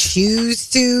didn't choose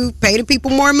to pay the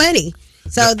people more money.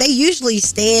 So they usually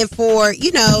stand for,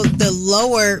 the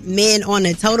lower men on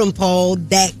the totem pole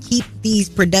that keep these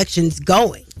productions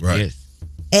going. Right. Yes.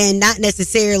 And not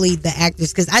necessarily the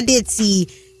actors. Because I did see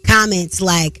comments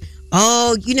like,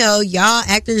 oh, y'all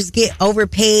actors get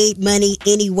overpaid money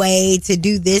anyway to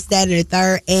do this, that, and the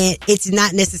third. And it's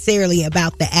not necessarily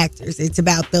about the actors. It's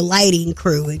about the lighting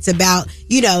crew. It's about,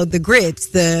 the grips,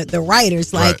 the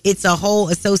writers. Like, it's a whole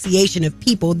association of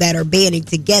people that are banding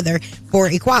together for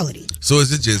equality. So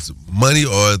is it just money,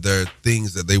 or are there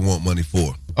things that they want money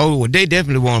for? Oh, well, they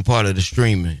definitely want part of the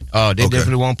streaming.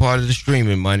 Definitely want part of the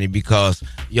streaming money because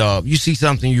you see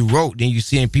something you wrote, then you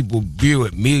seeing people view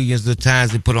it millions of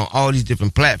times. They put on all these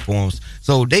different platforms,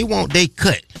 so they want they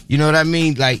cut. You know what I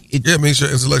mean? Like it means your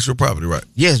intellectual property, right?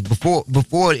 Yes. Before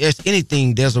there's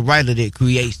anything, there's a writer that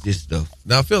creates this stuff.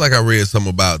 Now I feel like I read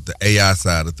something about the AI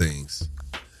side of things.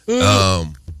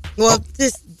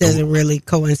 This doesn't really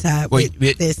coincide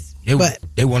with this.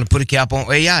 They want to put a cap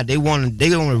on AI. They want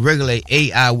to regulate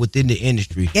AI within the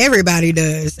industry. Everybody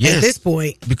does at this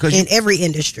point because in every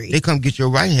industry. They come get your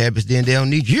writing habits, then they don't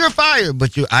need you. You're fired,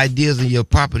 but your ideas and your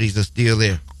properties are still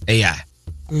there. AI.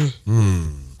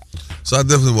 So I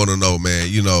definitely want to know, man.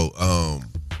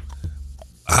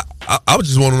 I would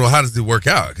just want to know, how does it work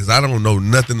out? Because I don't know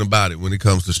nothing about it when it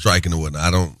comes to striking and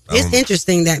whatnot. It's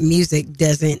interesting that music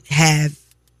doesn't have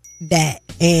that.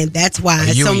 And that's why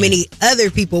so many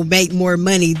other people make more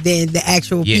money than the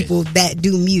actual people that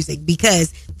do music,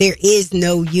 because there is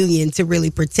no union to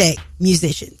really protect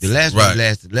musicians. The last one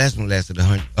lasted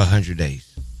 100 days.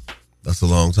 That's a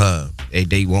long time.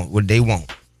 They want what they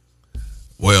want.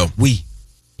 Well,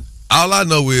 all I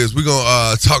know is we're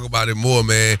going to talk about it more,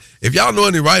 man. If y'all know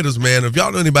any writers, man, if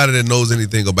y'all know anybody that knows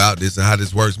anything about this and how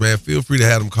this works, man, feel free to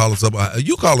have them call us up.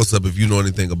 You call us up if you know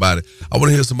anything about it. I want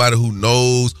to hear somebody who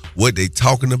knows what they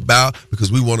talking about, because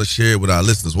we want to share it with our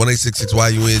listeners.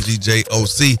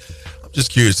 1-866-YUNGJOC. I'm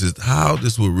just curious as to how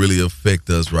this will really affect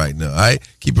us right now, all right?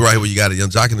 Keep it right here where you got it. Young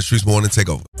Jock in the Streets Morning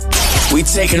Takeover. We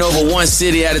taking over one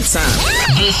city at a time.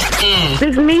 This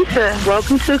is Misa.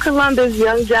 Welcome to Columbus,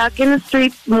 Young Jock in the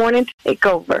Streets Morning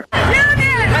Takeover.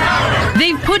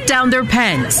 They've put down their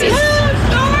pens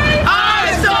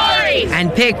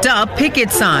and picked up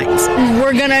picket signs.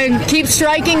 We're gonna keep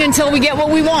striking until we get what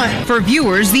we want. For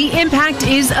viewers, the impact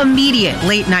is immediate.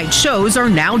 Late night shows are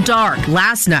now dark.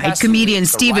 Last night, comedian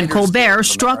Stephen Colbert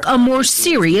struck a more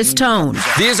serious tone.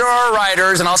 These are our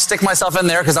writers, and I'll stick myself in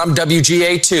there because I'm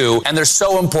WGA2, and they're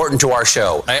so important to our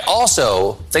show. I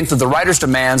also think that the writers'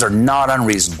 demands are not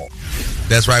unreasonable.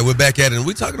 That's right. We're back at it. And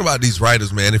we're talking about these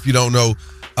writers, man. If you don't know,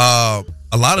 a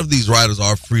lot of these writers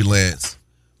are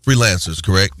freelancers,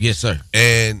 correct? Yes, sir.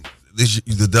 And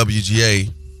the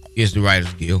WGA is the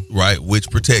Writers Guild, right, which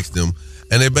protects them.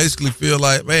 And they basically feel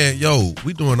like, man,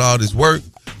 we doing all this work,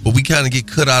 but we kind of get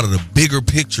cut out of the bigger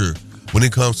picture when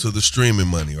it comes to the streaming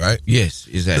money, right? Yes,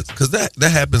 exactly. Because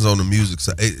that happens on the music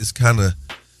side. It's kind of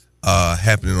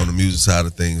happening on the music side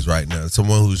of things right now.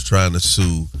 Someone who's trying to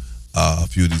sue a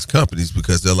few of these companies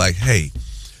because they're like, hey,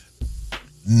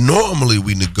 normally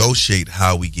we negotiate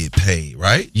how we get paid,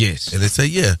 right? Yes. And they say,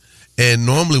 yeah. And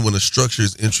normally when a structure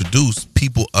is introduced,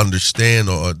 people understand,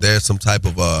 or there's some type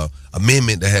of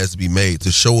amendment that has to be made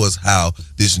to show us how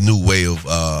this new way of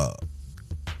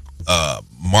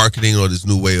marketing, or this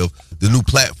new way of the new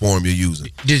platform you're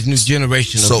using. This new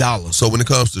generation of dollars. So when it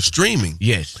comes to streaming,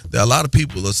 yes, there are a lot of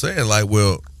people are saying like,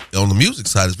 well, on the music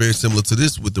side, it's very similar to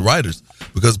this with the writers,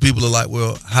 because people are like,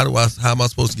 well, how am I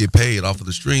supposed to get paid off of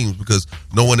the streams? Because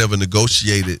no one ever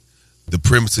negotiated the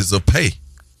premises of pay.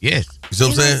 Yes. You see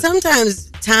what I'm saying?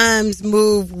 Sometimes times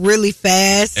move really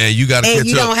fast, and you got to catch up. And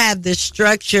you don't have the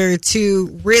structure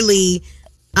to really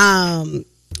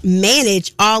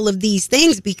manage all of these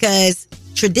things, because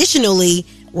traditionally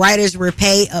writers were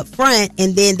paid up front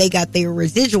and then they got their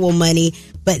residual money.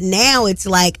 But now it's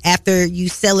like after you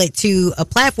sell it to a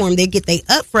platform, they get their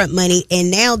upfront money.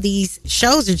 And now these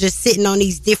shows are just sitting on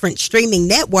these different streaming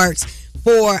networks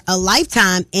for a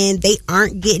lifetime and they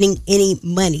aren't getting any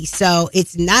money. So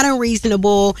it's not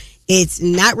unreasonable. It's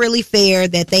not really fair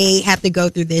that they have to go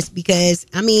through this, because,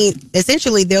 I mean,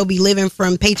 essentially they'll be living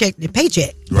from paycheck to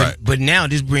paycheck. Right. But now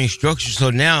this brings structure. So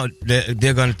now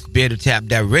they're going to be able to tap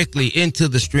directly into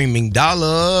the streaming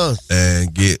dollars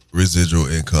and get residual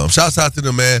income. Shouts out to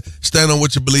them, man. Stand on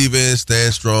what you believe in.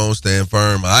 Stand strong. Stand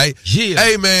firm. All right? Yeah.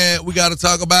 Hey, man, we got to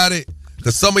talk about it,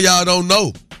 because some of y'all don't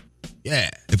know.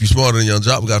 Yeah. If you're smarter than Young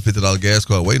Jock, we got a $50 gas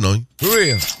card waiting on you. For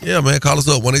real? Yeah, man. Call us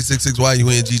up.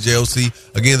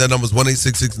 1-866-YUNGJOC. Again, that number's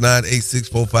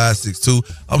 1-866-986-4562.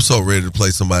 I'm so ready to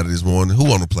play somebody this morning. Who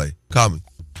want to play? Call me.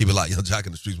 Keep it locked. Young Jock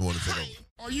in the Streets Morning Takeover.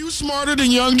 Are you smarter than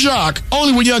Young Jock?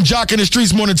 Only with Young Jock in the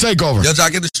Streets Morning Takeover. Young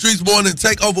Jock in the Streets Morning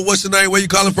Takeover. What's your name? Where you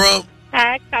calling from?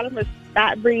 Hi, calling from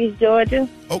Stockbridge, Georgia.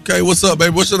 Okay, what's up,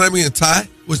 baby? What's your name again? Ty?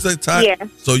 What's that, Ty? Yeah.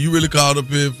 So you really called up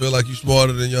here and feel like you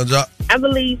smarter than Young Jock? I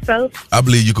believe so. I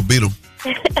believe you could beat him.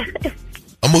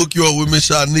 I'm going to hook you up with Miss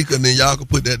Shanika, and then y'all can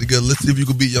put that together. Let's see if you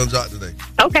can beat Young Jock today.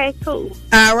 Okay, cool.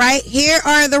 All right, here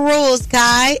are the rules,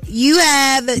 Kai. You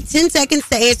have 10 seconds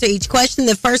to answer each question.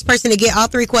 The first person to get all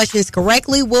three questions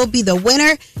correctly will be the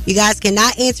winner. You guys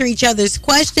cannot answer each other's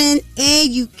question, and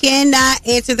you cannot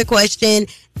answer the question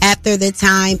after the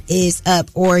time is up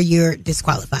or you're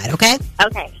disqualified, okay?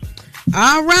 Okay.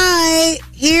 All right,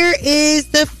 here is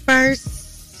the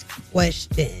first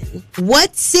question.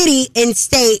 What city and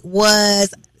state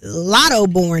was Lotto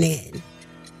born in?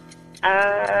 3,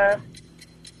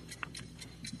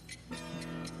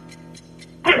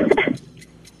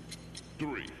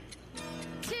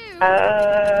 2,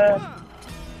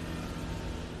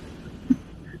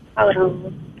 hold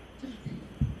on.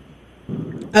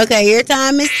 Okay, your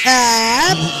time is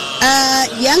up.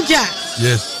 Young Jock.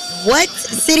 Yes. What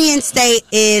city and state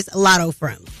is Lotto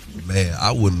from? Man,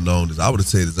 I wouldn't have known this. I would have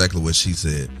said exactly what she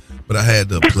said. But I had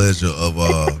the pleasure of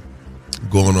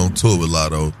going on tour with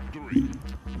Lotto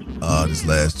this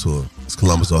last tour. It's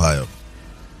Columbus, Ohio.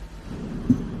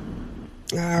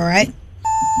 All right.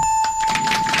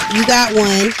 You got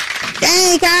one.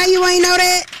 Dang, Kai, you ain't know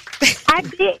that? I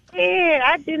did.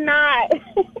 I did not.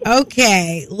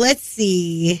 Okay, let's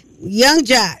see. Young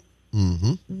Jock.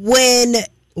 Mm-hmm. When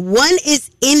one is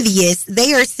envious,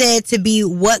 they are said to be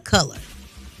what color?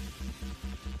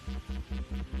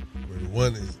 When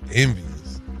one is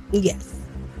envious. Yes.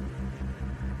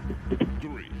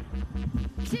 3,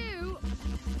 2,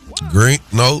 Green?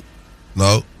 No.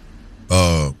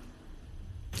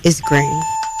 It's green.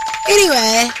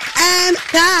 Anyway,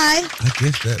 Kai. I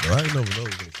guess that. I didn't know.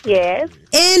 Yes.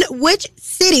 In which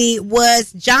city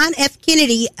was John F.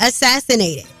 Kennedy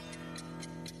assassinated?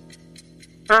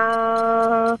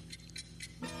 3,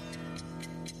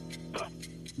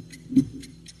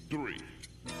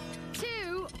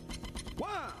 2, 1.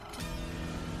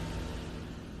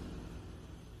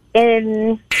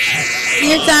 And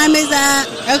your time is up.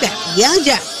 Okay, Young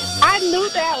Jock. I knew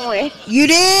that one. You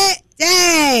did?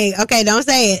 Dang. Okay, don't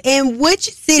say it. In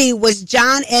which city was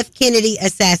John F. Kennedy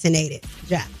assassinated?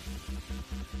 Jock.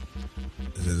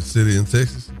 Is it a city in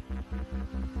Texas?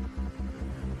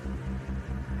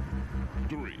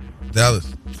 3,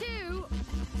 Dallas. 2,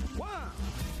 1.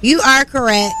 You are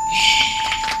correct.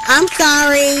 I'm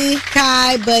sorry,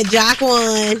 Kai, but Jock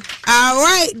won. All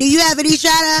right. Do you have any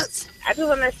shout outs? I just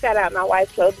want to shout out my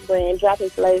wife's clothing brand,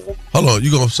 Dropping Flavor. Hold on, you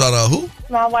gonna shout out who?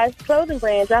 My wife's clothing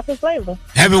brand, Dropping Flavor.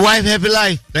 Happy wife, happy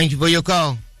life. Thank you for your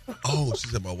call. Oh, she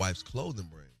said my wife's clothing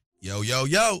brand. Yo.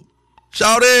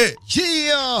 Shout it.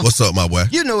 Yeah. What's up, my boy?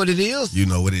 You know what it is. You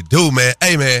know what it do, man.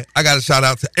 Hey, man, I got to shout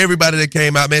out to everybody that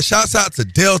came out, man. Shouts out to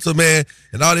Delta, man,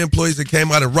 and all the employees that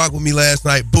came out and rocked with me last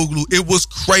night. Boogaloo. It was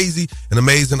crazy, an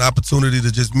amazing opportunity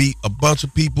to just meet a bunch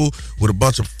of people with a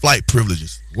bunch of flight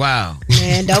privileges. Wow.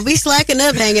 Man, don't be slacking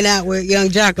up hanging out with Young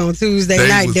Jock on Tuesday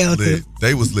night, Delta. Lit.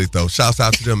 They was lit, though. Shouts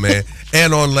out to them, man.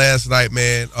 And on last night,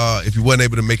 man, if you wasn't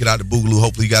able to make it out to Boogaloo,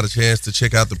 hopefully you got a chance to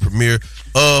check out the premiere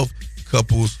of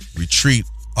Couples Retreat,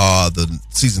 the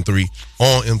season 3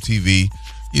 on MTV.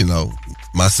 You know,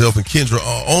 myself and Kendra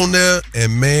are on there,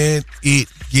 and man, it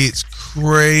gets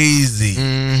crazy.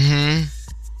 Mm-hmm.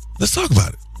 Let's talk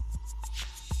about it.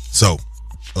 So,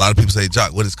 a lot of people say,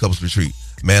 Jock, what is Couples Retreat?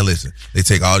 Man, listen, they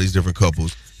take all these different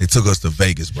couples. They took us to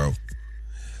Vegas, bro.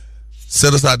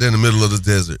 Set us out there in the middle of the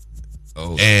desert.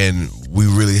 Oh. And we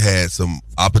really had some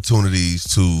opportunities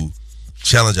to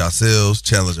challenge ourselves,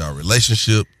 challenge our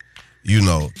relationship, you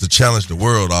know, to challenge the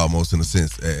world almost in a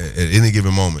sense at any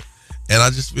given moment. And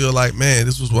I just feel like, man,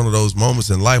 this was one of those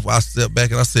moments in life where I stepped back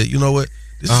and I said, you know what?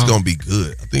 This is going to be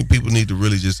good. I think people need to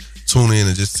really just tune in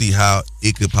and just see how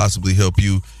it could possibly help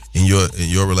you in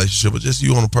your relationship, or just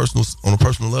you on a personal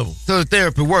level. So the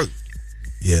therapy worked.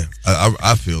 Yeah,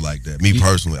 I feel like that. Me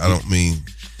personally, I don't mean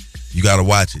you got to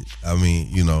watch it. I mean,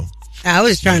 you know. I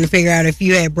was trying to figure out if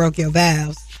you had broke your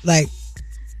vows, like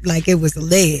it was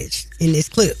alleged in this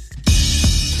clip.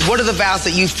 What are the vows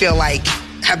that you feel like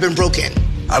have been broken?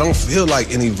 I don't feel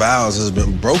like any vows has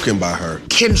been broken by her.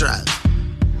 Kendra.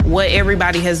 What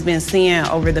everybody has been seeing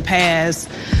over the past,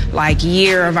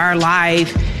 year of our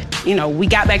life, you know, we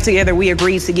got back together, we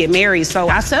agreed to get married, so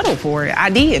I settled for it.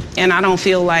 I did. And I don't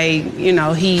feel like, you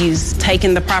know, he's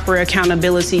taking the proper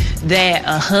accountability that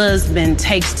a husband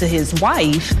takes to his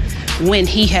wife when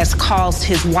he has caused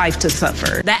his wife to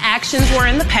suffer. The actions were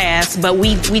in the past, but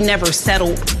we never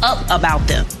settled up about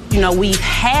them. You know, we've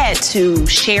had to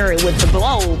share it with the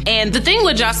globe. And the thing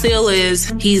with Jaceel is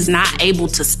he's not able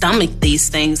to stomach these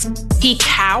things. He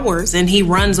cowers and he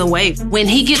runs away. When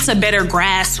he gets a better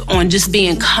grasp on just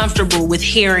being comfortable with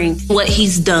hearing what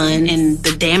he's done and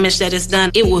the damage that it's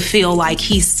done, it will feel like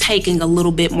he's taking a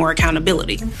little bit more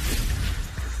accountability.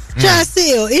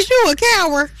 Jaceel, is you a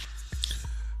coward?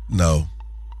 No.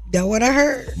 That what I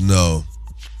heard? No.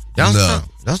 Don't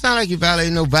sound like you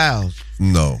violating no vows.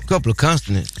 No. A couple of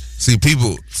consonants. See,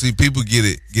 people get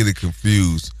it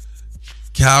confused.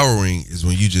 Cowering is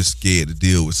when you just scared to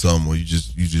deal with something, or you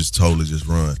just totally just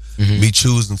run. Mm-hmm. Me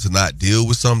choosing to not deal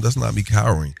with something, that's not me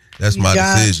cowering. That's my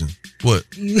decision. What?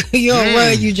 You don't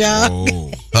run, you job.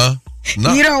 Oh. Huh?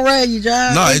 No. You don't run, you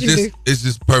job. No, it's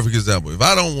just a perfect example. If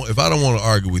I don't want to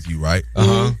argue with you, right?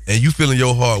 Uh-huh. And you feel in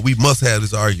your heart, we must have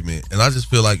this argument. And I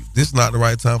just feel like this is not the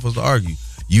right time for us to argue.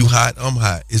 You hot, I'm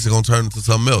hot. It's gonna turn into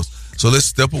something else. So let's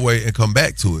step away and come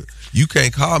back to it. You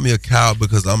can't call me a coward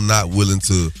because I'm not willing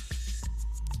to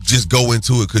just go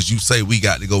into it because you say we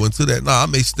got to go into that. No, I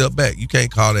may step back. You can't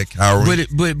call that cowering.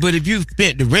 But if you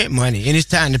spent the rent money and it's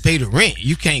time to pay the rent,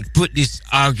 you can't put this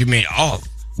argument off.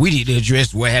 We need to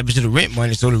address what happens to the rent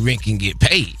money so the rent can get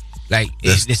paid.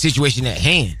 It's the situation at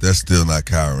hand. That's still not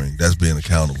cowering. That's being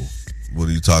accountable. What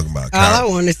are you talking about? All I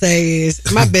want to say is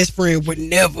my best friend would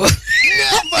never.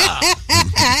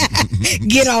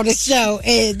 get on the show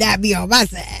and not be on my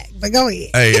side. But go ahead.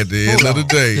 Hey, at the end of the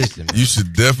day, you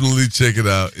should definitely check it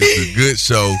out. It's a good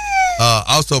show.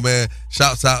 Also, man,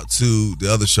 shouts out to the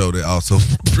other show that also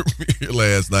premiered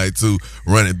last night, too.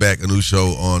 Running Back, a new show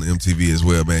on MTV as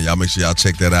well, man. Y'all make sure y'all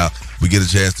check that out. We get a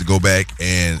chance to go back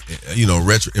and,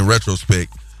 in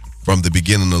retrospect from the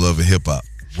beginning of Love and Hip Hop.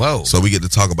 Whoa. So we get to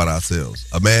talk about ourselves.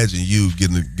 Imagine you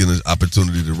getting an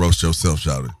opportunity to roast yourself,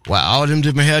 shouting. Wow, all them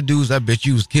different hairdos, I bet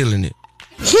you was killing it.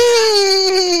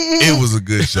 It was a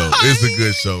good show. It's a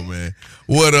good show, man.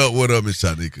 What up, Miss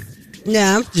Shanika?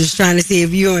 Yeah, I'm just trying to see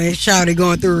if you and Shawty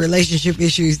going through relationship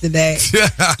issues today.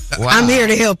 Wow. I'm here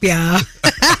to help y'all.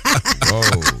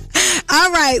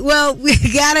 All right, well, we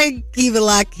gotta keep it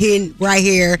locked in right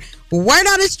here. Word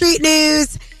on the street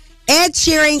news. Ed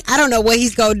Sheeran, I don't know what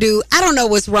he's gonna do. I don't know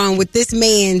what's wrong with this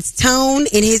man's tone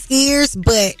in his ears,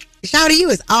 but Shawty,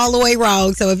 you is all the way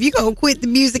wrong. So if you gonna quit the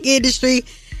music industry,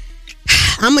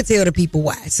 I'm going to tell the people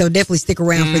why. So definitely stick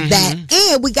around for that.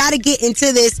 And we got to get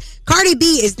into this. Cardi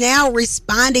B is now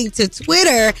responding to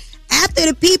Twitter after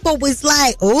the people was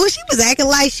like, oh, she was acting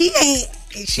like she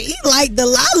like the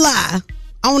la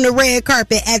on the red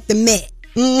carpet at the Met.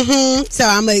 So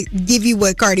I'm going to give you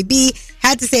what Cardi B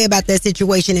had to say about that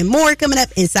situation and more coming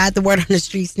up inside the Word on the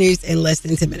Streets news in less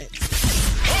than 10 minutes.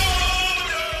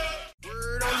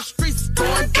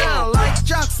 Going down like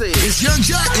Jock said. It's Young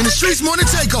Jock in the Streets Morning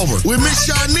Takeover with Miss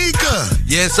Shanika.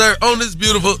 Yes, sir. On this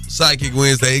beautiful Psychic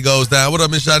Wednesday, it goes down. What up,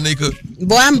 Miss Shanika?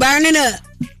 Boy, I'm burning up.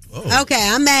 Oh. Okay,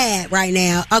 I'm mad right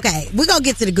now. Okay, we're going to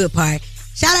get to the good part.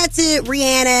 Shout out to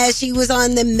Rihanna. She was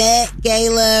on the Met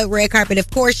Gala red carpet. Of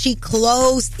course, she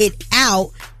closed it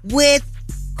out with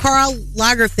Karl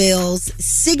Lagerfeld's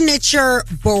signature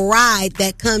Bride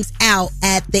that comes out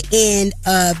at the end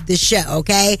of the show,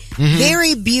 okay?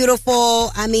 Very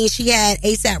beautiful. I mean, she had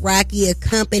A$AP Rocky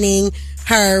accompanying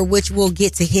her, which we'll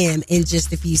get to him in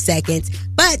just a few seconds.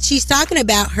 But she's talking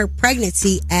about her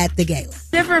pregnancy at the gala.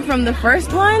 Different from the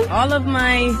first one. All of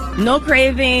my no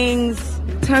cravings,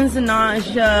 tons of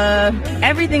nausea,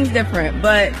 everything's different,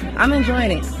 but I'm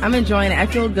enjoying it. I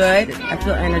feel good. I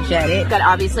feel energetic. You've got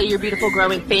obviously your beautiful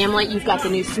growing family. You've got the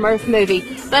new Smurf movie.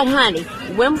 But honey,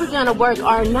 when we're going to work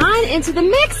R9 into the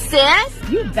mix, sis?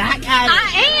 You back at it.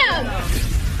 I am.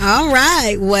 All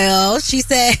right. Well, she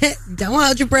said, don't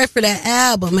hold your breath for that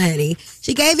album, honey.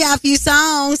 She gave y'all a few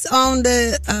songs on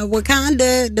the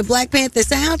Wakanda, the Black Panther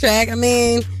soundtrack. I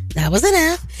mean, that was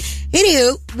enough.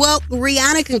 Anywho, well,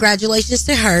 Rihanna, congratulations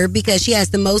to her because she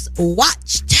has the most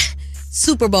watched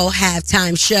Super Bowl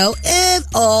halftime show of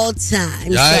all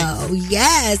time. Yikes. So,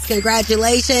 yes,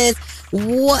 congratulations.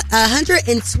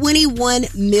 121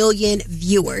 million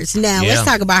viewers. Now, let's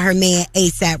talk about her man,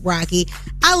 A$AP Rocky.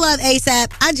 I love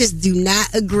A$AP. I just do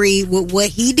not agree with what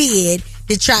he did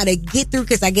to try to get through,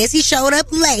 because I guess he showed up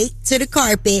late to the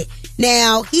carpet.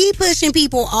 Now, he pushing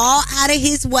people all out of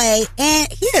his way,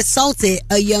 and he assaulted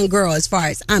a young girl as far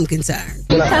as I'm concerned.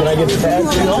 Can I get the pass?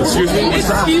 Excuse me?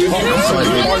 Excuse me?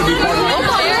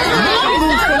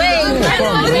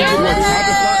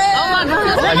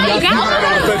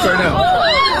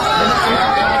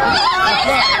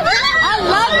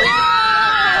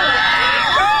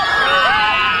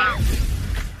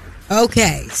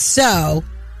 Okay, so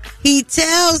he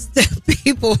tells the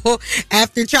people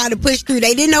after trying to push through,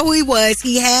 they didn't know who he was.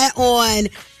 He had on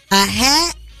a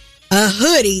hat, a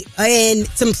hoodie, and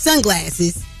some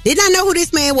sunglasses. Did not know who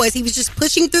this man was. He was just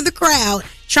pushing through the crowd,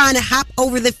 trying to hop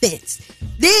over the fence.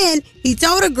 Then he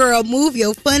told a girl, move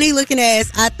your funny looking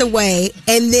ass out the way,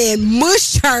 and then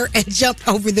mushed her and jumped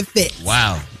over the fence.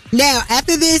 Wow. Now,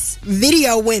 after this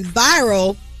video went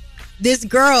viral, this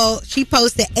girl, she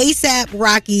posted, A$AP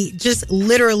Rocky just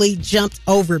literally jumped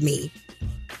over me.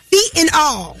 Feet and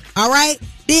all right?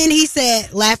 Then he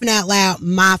said, laughing out loud,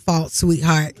 my fault,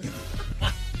 sweetheart.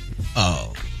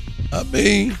 Oh, I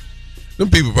mean, them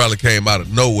people probably came out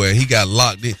of nowhere. He got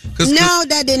locked in. No,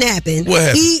 that didn't happen. What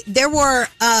happened? There were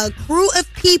a crew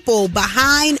of people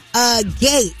behind a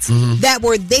gate that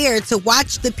were there to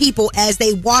watch the people as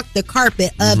they walked the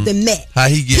carpet of the Met. How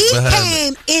he get He behind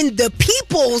came in the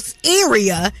people's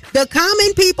area, the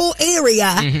common people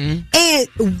area, and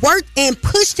worked and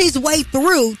pushed his way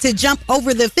through to jump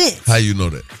over the fence. How you know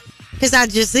that? Because I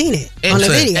just seen it on the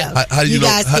video. How you know,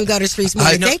 guys can go to Streets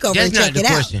Morning Takeover and check it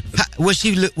out. Was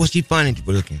she funny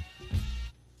looking?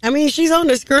 I mean, she's on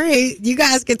the screen. You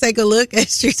guys can take a look at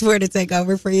Streets Morning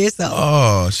Takeover for yourself.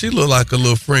 Oh, she looked like a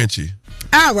little Frenchie.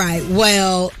 All right.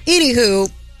 Well,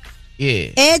 anywho. Yeah.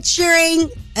 Ed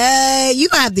Sheeran, you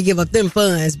gonna have to give up them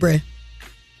funds, bruh.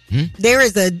 There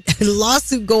is a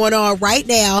lawsuit going on right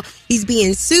now. He's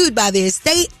being sued by the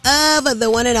estate of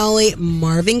the one and only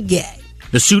Marvin Gaye.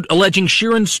 The suit alleging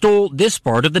Sheeran stole this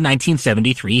part of the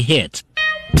 1973 hit.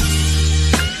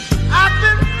 I've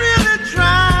been really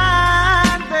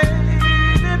trying, baby.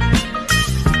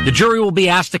 The jury will be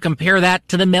asked to compare that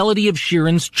to the melody of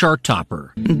Sheeran's chart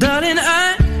topper. Darling,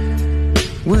 I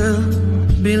will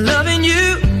be loving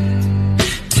you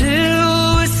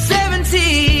till we're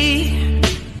 70.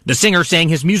 The singer saying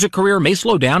his music career may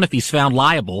slow down if he's found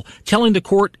liable, telling the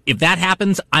court, if that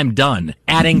happens, I'm done.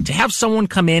 Adding, to have someone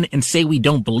come in and say we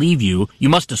don't believe you, you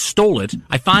must have stole it,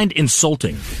 I find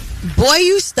insulting. Boy,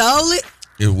 you stole it.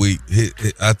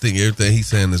 I think everything he's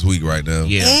saying is weak right now.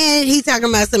 Yeah. And he talking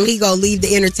about something he gonna leave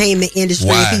the entertainment industry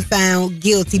Why? if he found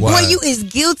guilty. Why? Boy, you is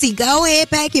guilty. Go ahead,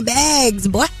 pack your bags,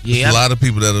 boy. There's a lot of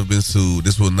people that have been sued.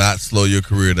 This will not slow your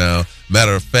career down.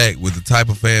 Matter of fact, with the type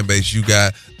of fan base you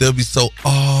got, they'll be so,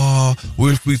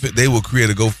 they will create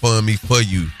a GoFundMe for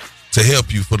you to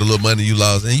help you for the little money you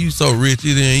lost. And you so rich,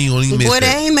 you don't even miss Boy,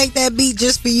 that. they ain't make that beat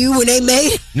just for you when they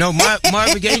made it. No,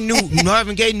 Marvin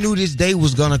Gaye knew this day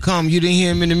was gonna come. You didn't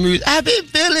hear him in the music. I've been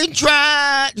feeling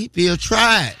tried. He feel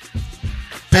tried.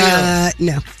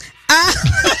 No.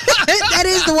 That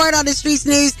is the word on the streets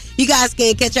news. You guys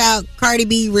can catch out Cardi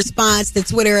B response to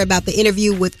Twitter about the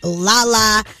interview with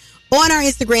Lala on our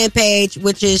Instagram page,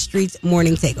 which is Streets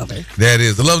Morning Takeover. That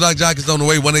is. The Love Doc Jock is on the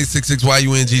way.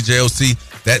 1-866-YUNG-JOC.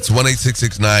 That's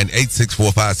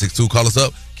 1-866-986-4562. Call us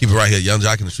up. Keep it right here. Young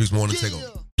Jock in the Streets Morning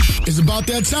Takeover. It's about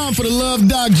that time for the Love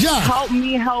Doc Jock. Help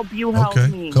me, help you, help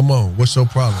me. Come on. What's your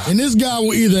problem? And this guy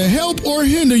will either help or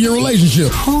hinder your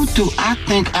relationship. Who do I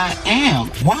think I am?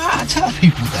 Why I tell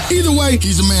people that? Either way,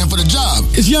 he's a man for the job.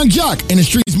 It's Young Jock in the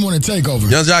Streets Morning Takeover.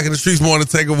 Young Jock in the Streets Morning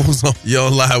Takeover. Who's on? You're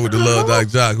on live with the Love Doc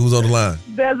Jock. Who's on the line?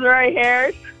 Desiree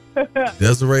Harris.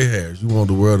 Desiree Harris. You want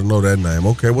the world to know that name.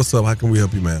 Okay, what's up? How can we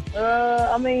help you, man?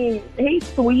 I mean, he's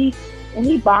sweet and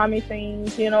he buy me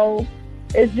things, you know.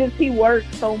 It's just he works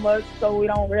so much, so we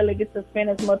don't really get to spend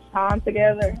as much time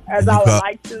together as I would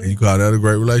like to. You call that a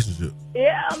great relationship?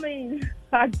 Yeah, I mean,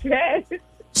 I guess.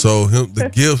 So the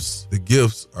gifts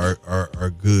are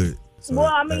good. So Well,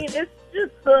 I mean, it's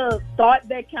just the thought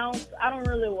that counts. I don't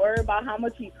really worry about how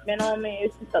much he spent on me.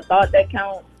 It's just the thought that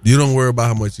counts. You don't worry about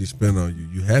how much he spent on you.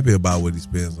 You're happy about what he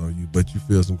spends on you, but you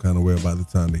feel some kind of way about the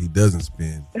time that he doesn't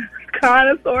spend. Kind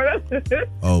of, sort of.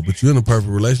 Oh, but you're in a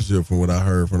perfect relationship from what I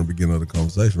heard from the beginning of the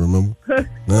conversation, remember?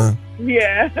 Nah?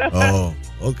 Yeah. Oh,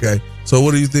 okay. So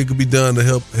what do you think could be done to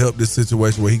help this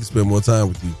situation where he can spend more time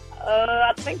with you?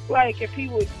 I think, like, if he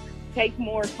would take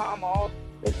more time off.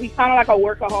 He's kind of like a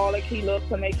workaholic. He loves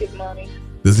to make his money.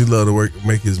 Does he love to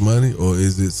make his money, or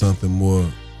is it something more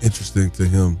interesting to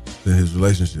him than his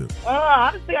relationship?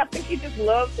 Honestly, I think he just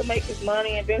loves to make his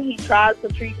money, and then he tries to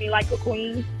treat me like a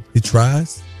queen. He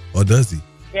tries, or does he?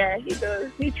 Yeah, he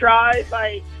does. He tries.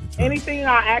 Like, anything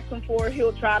I ask him for,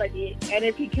 he'll try to get. And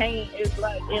if he can't, it's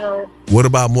like, you know. What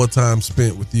about more time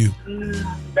spent with you?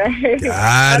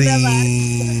 Got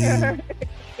him.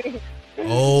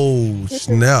 Oh,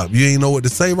 snap. You ain't know what to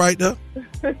say right now?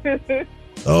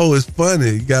 Oh, it's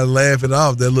funny. You got to laugh it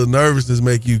off. That little nervousness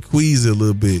make you queasy a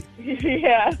little bit.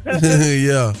 Yeah.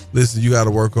 Yeah. Listen, you got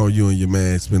to work on you and your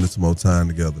man spending some more time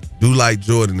together. Do like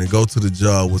Jordan and go to the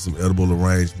job with some edible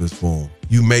arrangements for him.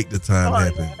 You make the time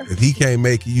happen. If he can't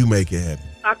make it, you make it happen.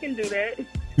 I can do that.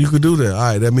 You could do that. All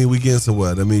right. That means we getting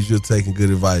somewhere. That means you're taking good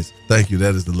advice. Thank you.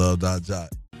 That is the Love Doc Jock.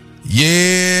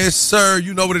 Yes, sir.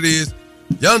 You know what it is.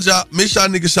 Young Jock, Miss Y'all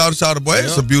Nigga, shout boy.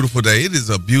 It's a beautiful day. It is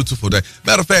a beautiful day.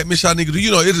 Matter of fact, Miss Y'all Nigga, do you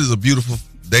know it is a beautiful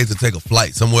day to take a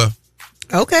flight somewhere?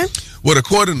 Okay. Well,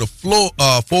 according to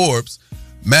Forbes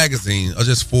magazine, or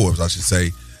just Forbes, I should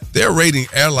say, they're rating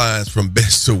airlines from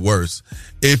best to worst.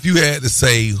 If you had to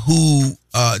say who,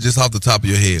 just off the top of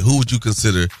your head, who would you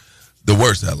consider the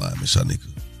worst airline, Miss Y'all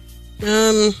Nigga?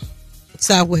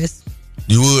 Southwest.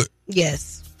 You would?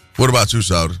 Yes. What about you,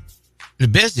 Shawty? The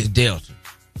best is Delta.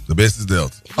 The best is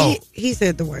Delta. He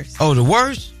said the worst. Oh, the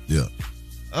worst? Yeah.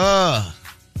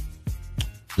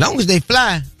 Long as they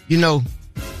fly, you know,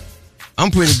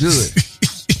 I'm pretty good.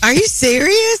 Are you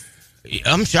serious?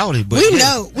 I'm shouty, but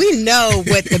we know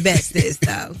what the best is,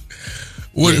 though.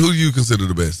 Who do you consider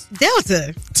the best?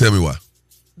 Delta. Tell me why.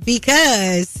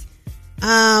 Because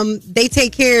they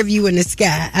take care of you in the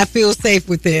sky. I feel safe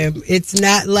with them. It's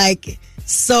not like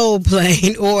Soul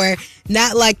Plane or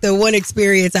not like the one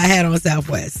experience I had on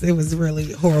Southwest. It was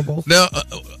really horrible. Now,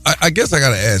 I guess I got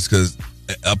to ask because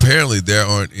apparently there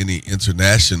aren't any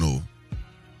international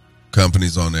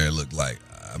companies on there, look like.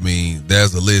 I mean,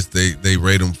 there's a list. They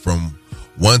rate them from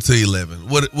 1 to 11.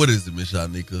 What is it, Miss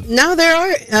Shanika? No, there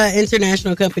are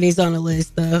international companies on the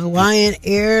list. The Hawaiian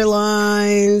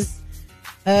Airlines.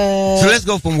 So let's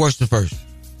go from worst to first.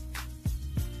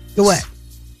 What?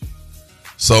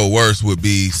 So worst would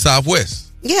be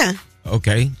Southwest. Yeah.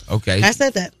 Okay. I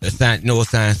said that. No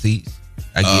assigned seats.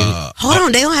 I get it. Hold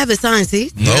on, they don't have assigned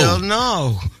seats? Hell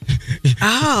no.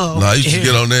 Oh. No, you should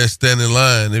get on there and stand in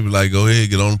line. They be like, go ahead,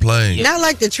 get on the plane. Not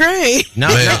like the train. No.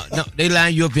 They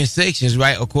line you up in sections,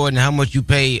 right? According to how much you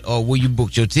pay or where you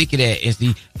booked your ticket at. And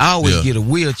see, I always get a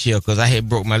wheelchair because I had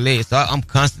broke my leg. So I'm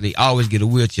constantly always get a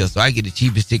wheelchair. So I get the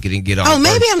cheapest ticket and get on. Oh,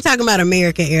 maybe I'm talking about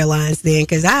American Airlines then,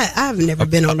 because I've never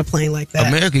been on a plane like that.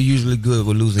 America usually good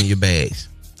with losing your bags.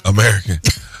 American.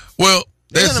 Well,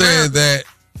 they're saying that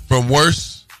from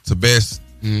worst to best,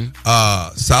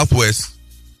 Southwest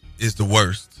is the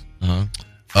worst.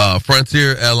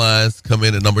 Frontier Airlines come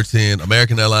in at number 10.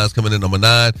 American Airlines come in at number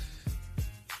 9.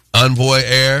 Envoy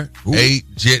Air, 8.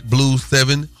 JetBlue,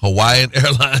 7. Hawaiian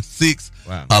Airlines, 6.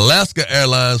 Wow. Alaska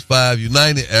Airlines, 5.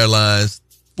 United Airlines,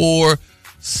 4.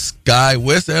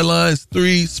 SkyWest Airlines,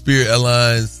 3. Spirit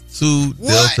Airlines, 2.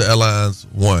 Delta Airlines,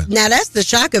 1. Now, that's the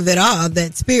shock of it all,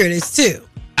 that Spirit is 2.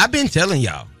 I've been telling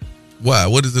y'all. Why?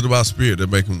 What is it about Spirit that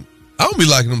make them... I don't be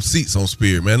liking them seats on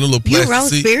Spirit, man. The little plastic You rode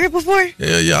seat. Spirit before?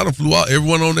 Yeah, I done flew out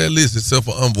everyone on that list except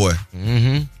for Envoy.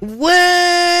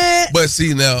 What? But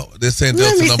see, now they're saying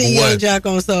Let Delta me number see 1. Young Jock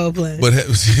on Soul Plane. But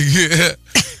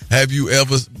have you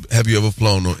ever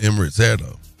flown on Emirates Air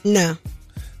though? No.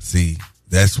 See,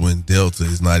 that's when Delta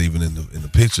is not even in the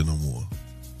picture no more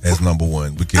as number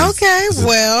 1. Because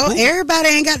everybody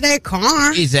ain't got that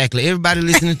car. Exactly. Everybody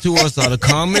listening to us are the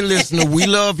common listener. We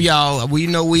love y'all. We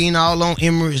know we ain't all on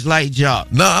Emirates like y'all.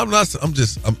 No, I'm not. I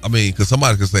mean, because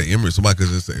somebody could say Emirates. Somebody could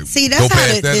just say. See, that's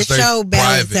how the show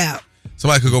balances out.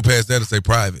 Somebody could go past that and say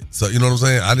private. So, you know what I'm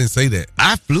saying? I didn't say that.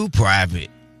 I flew private.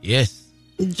 Yes.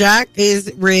 Jock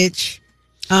is rich.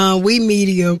 We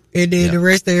medium, and then the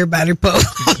rest of everybody poor.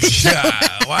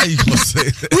 Why you gonna say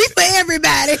that? We for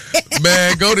everybody.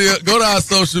 Man, go to our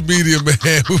social media,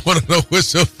 man. We want to know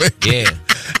what's your favorite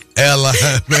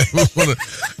airline, man.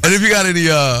 And if you got any,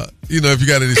 if you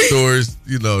got any stories,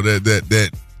 that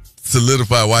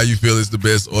solidify why you feel it's the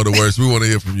best or the worst, we want to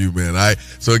hear from you, man. All right.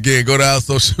 So again, go to our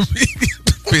social media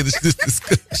to finish this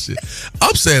discussion.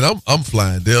 I'm saying I'm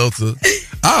flying Delta.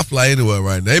 I'll fly anywhere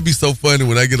right now. It'd be so funny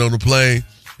when I get on the plane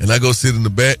and I go sit in the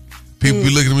back. People be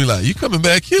looking at me like, you coming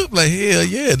back here? I'm like, hell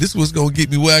yeah, this was going to get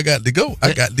me where I got to go.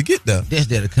 I got to get there. That's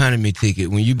that economy ticket.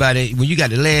 When you got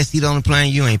the last seat on the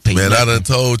plane, you ain't paying Man, nothing. I done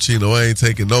told Chino I ain't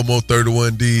taking no more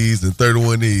 31Ds and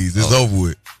 31Es. It's over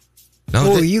with.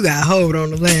 You got hold on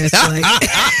the last flight.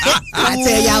 I'll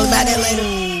tell y'all about that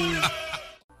later.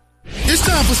 It's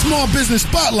time for Small Business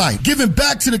Spotlight, giving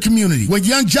back to the community with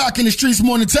Young Jock in the Streets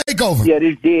Morning Takeover. Yeah,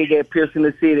 this dig at Piercing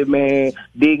the City, man.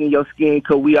 Digging your skin,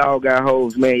 because we all got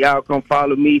hoes, man. Y'all come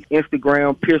follow me,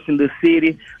 Instagram, Piercing the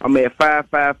City. I'm at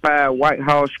 555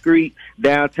 Whitehall Street,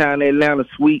 downtown Atlanta,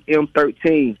 Suite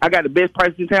M13. I got the best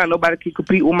prices in town. Nobody can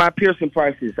compete with my piercing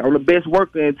prices. I'm the best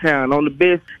worker in town. I'm the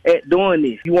best at doing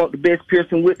this. You want the best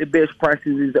piercing with the best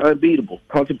prices is unbeatable.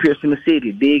 Come to Piercing the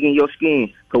City, digging your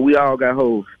skin, because we all got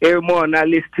hoes. Every morning I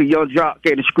listen to Young Jock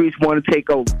at the Streets Morning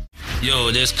Takeover.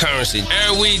 Yo, this Currency.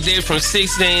 Every weekday from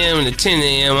 6 a.m. to 10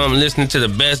 a.m., I'm listening to the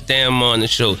best damn morning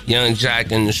show, Young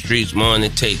Jock in the Streets Morning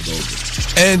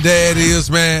Takeover. And there it is,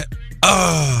 man.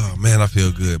 Oh, man, I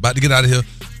feel good. About to get out of here.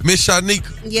 Miss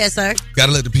Shanika. Yes, sir. Got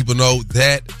to let the people know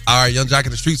that our Young Jock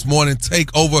in the Streets Morning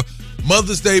Takeover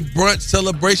Mother's Day brunch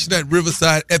celebration at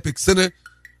Riverside Epic Center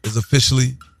is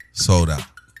officially sold out.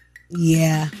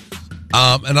 Yeah.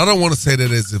 And I don't want to say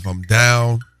that as if I'm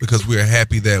down, because we are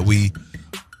happy that we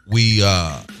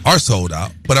are sold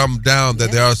out. But I'm down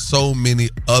that there are so many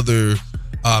other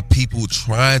people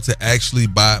trying to actually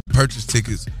purchase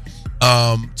tickets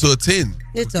to attend.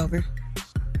 It's over.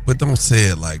 But don't say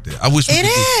it like that. I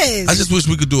just wish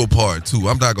we could do a part 2.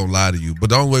 I'm not gonna lie to you, but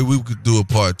the only way we could do a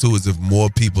part 2 is if more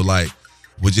people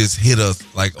would just hit us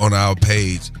on our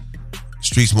page,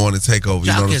 Streets Morning Takeover.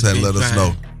 You know what I'm saying? Let us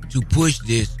know to push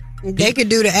this. They could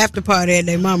do the after party at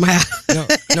their mama house.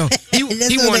 No. He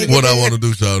wanted what I want to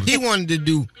do, Charlie. He wanted to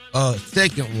do a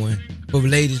second one for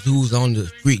ladies who's on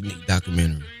the Freaknik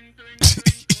documentary.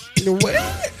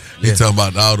 What? He talking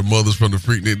about all the mothers from the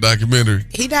Freaknik documentary.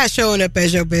 He not showing up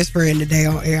as your best friend today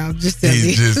on air. I'm just telling you.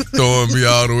 He's just throwing me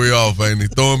all the way off, ain't he?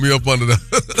 Throwing me up under the...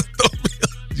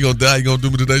 You gonna die? You gonna do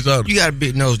me today, Charlie? You got a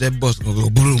big nose. That bus gonna go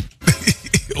boom.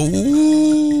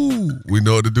 Ooh, we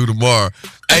know what to do tomorrow.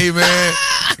 Hey, man,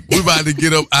 we about to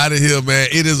get up out of here, man.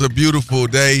 It is a beautiful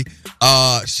day.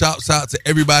 Shouts out to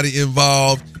everybody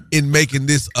involved in making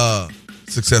this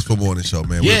successful morning show,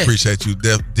 man. Yes. We appreciate you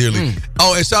dearly.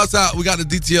 Oh, and shouts out, we got the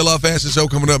DTLR fashion show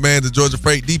coming up, man. The Georgia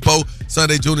Freight Depot,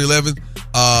 Sunday, June 11th,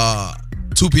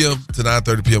 2 p.m. to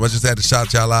 9:30 p.m. I just had to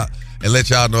shout y'all out and let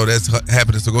y'all know that's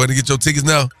happening. So go ahead and get your tickets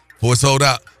now before it's sold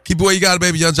out. Keep it where you got it,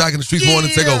 baby. Young Jock in the Streets Morning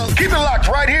Takeover. Keep it locked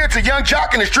right here to Young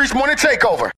Jock in the Streets Morning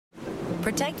Takeover.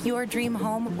 Protect your dream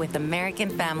home with American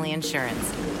Family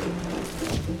Insurance.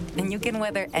 And you can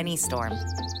weather any storm.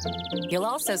 You'll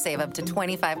also save up to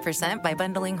 25% by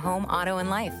bundling home, auto, and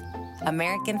life.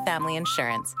 American Family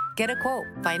Insurance. Get a quote.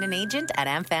 Find an agent at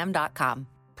amfam.com.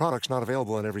 Products not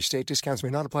available in every state. Discounts may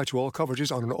not apply to all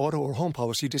coverages on an auto or home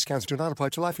policy. Discounts do not apply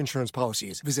to life insurance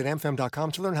policies. Visit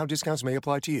amfam.com to learn how discounts may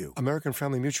apply to you. American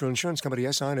Family Mutual Insurance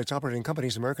Company, SI, and its operating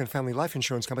companies, American Family Life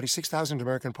Insurance Company, 6000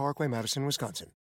 American Parkway, Madison, Wisconsin.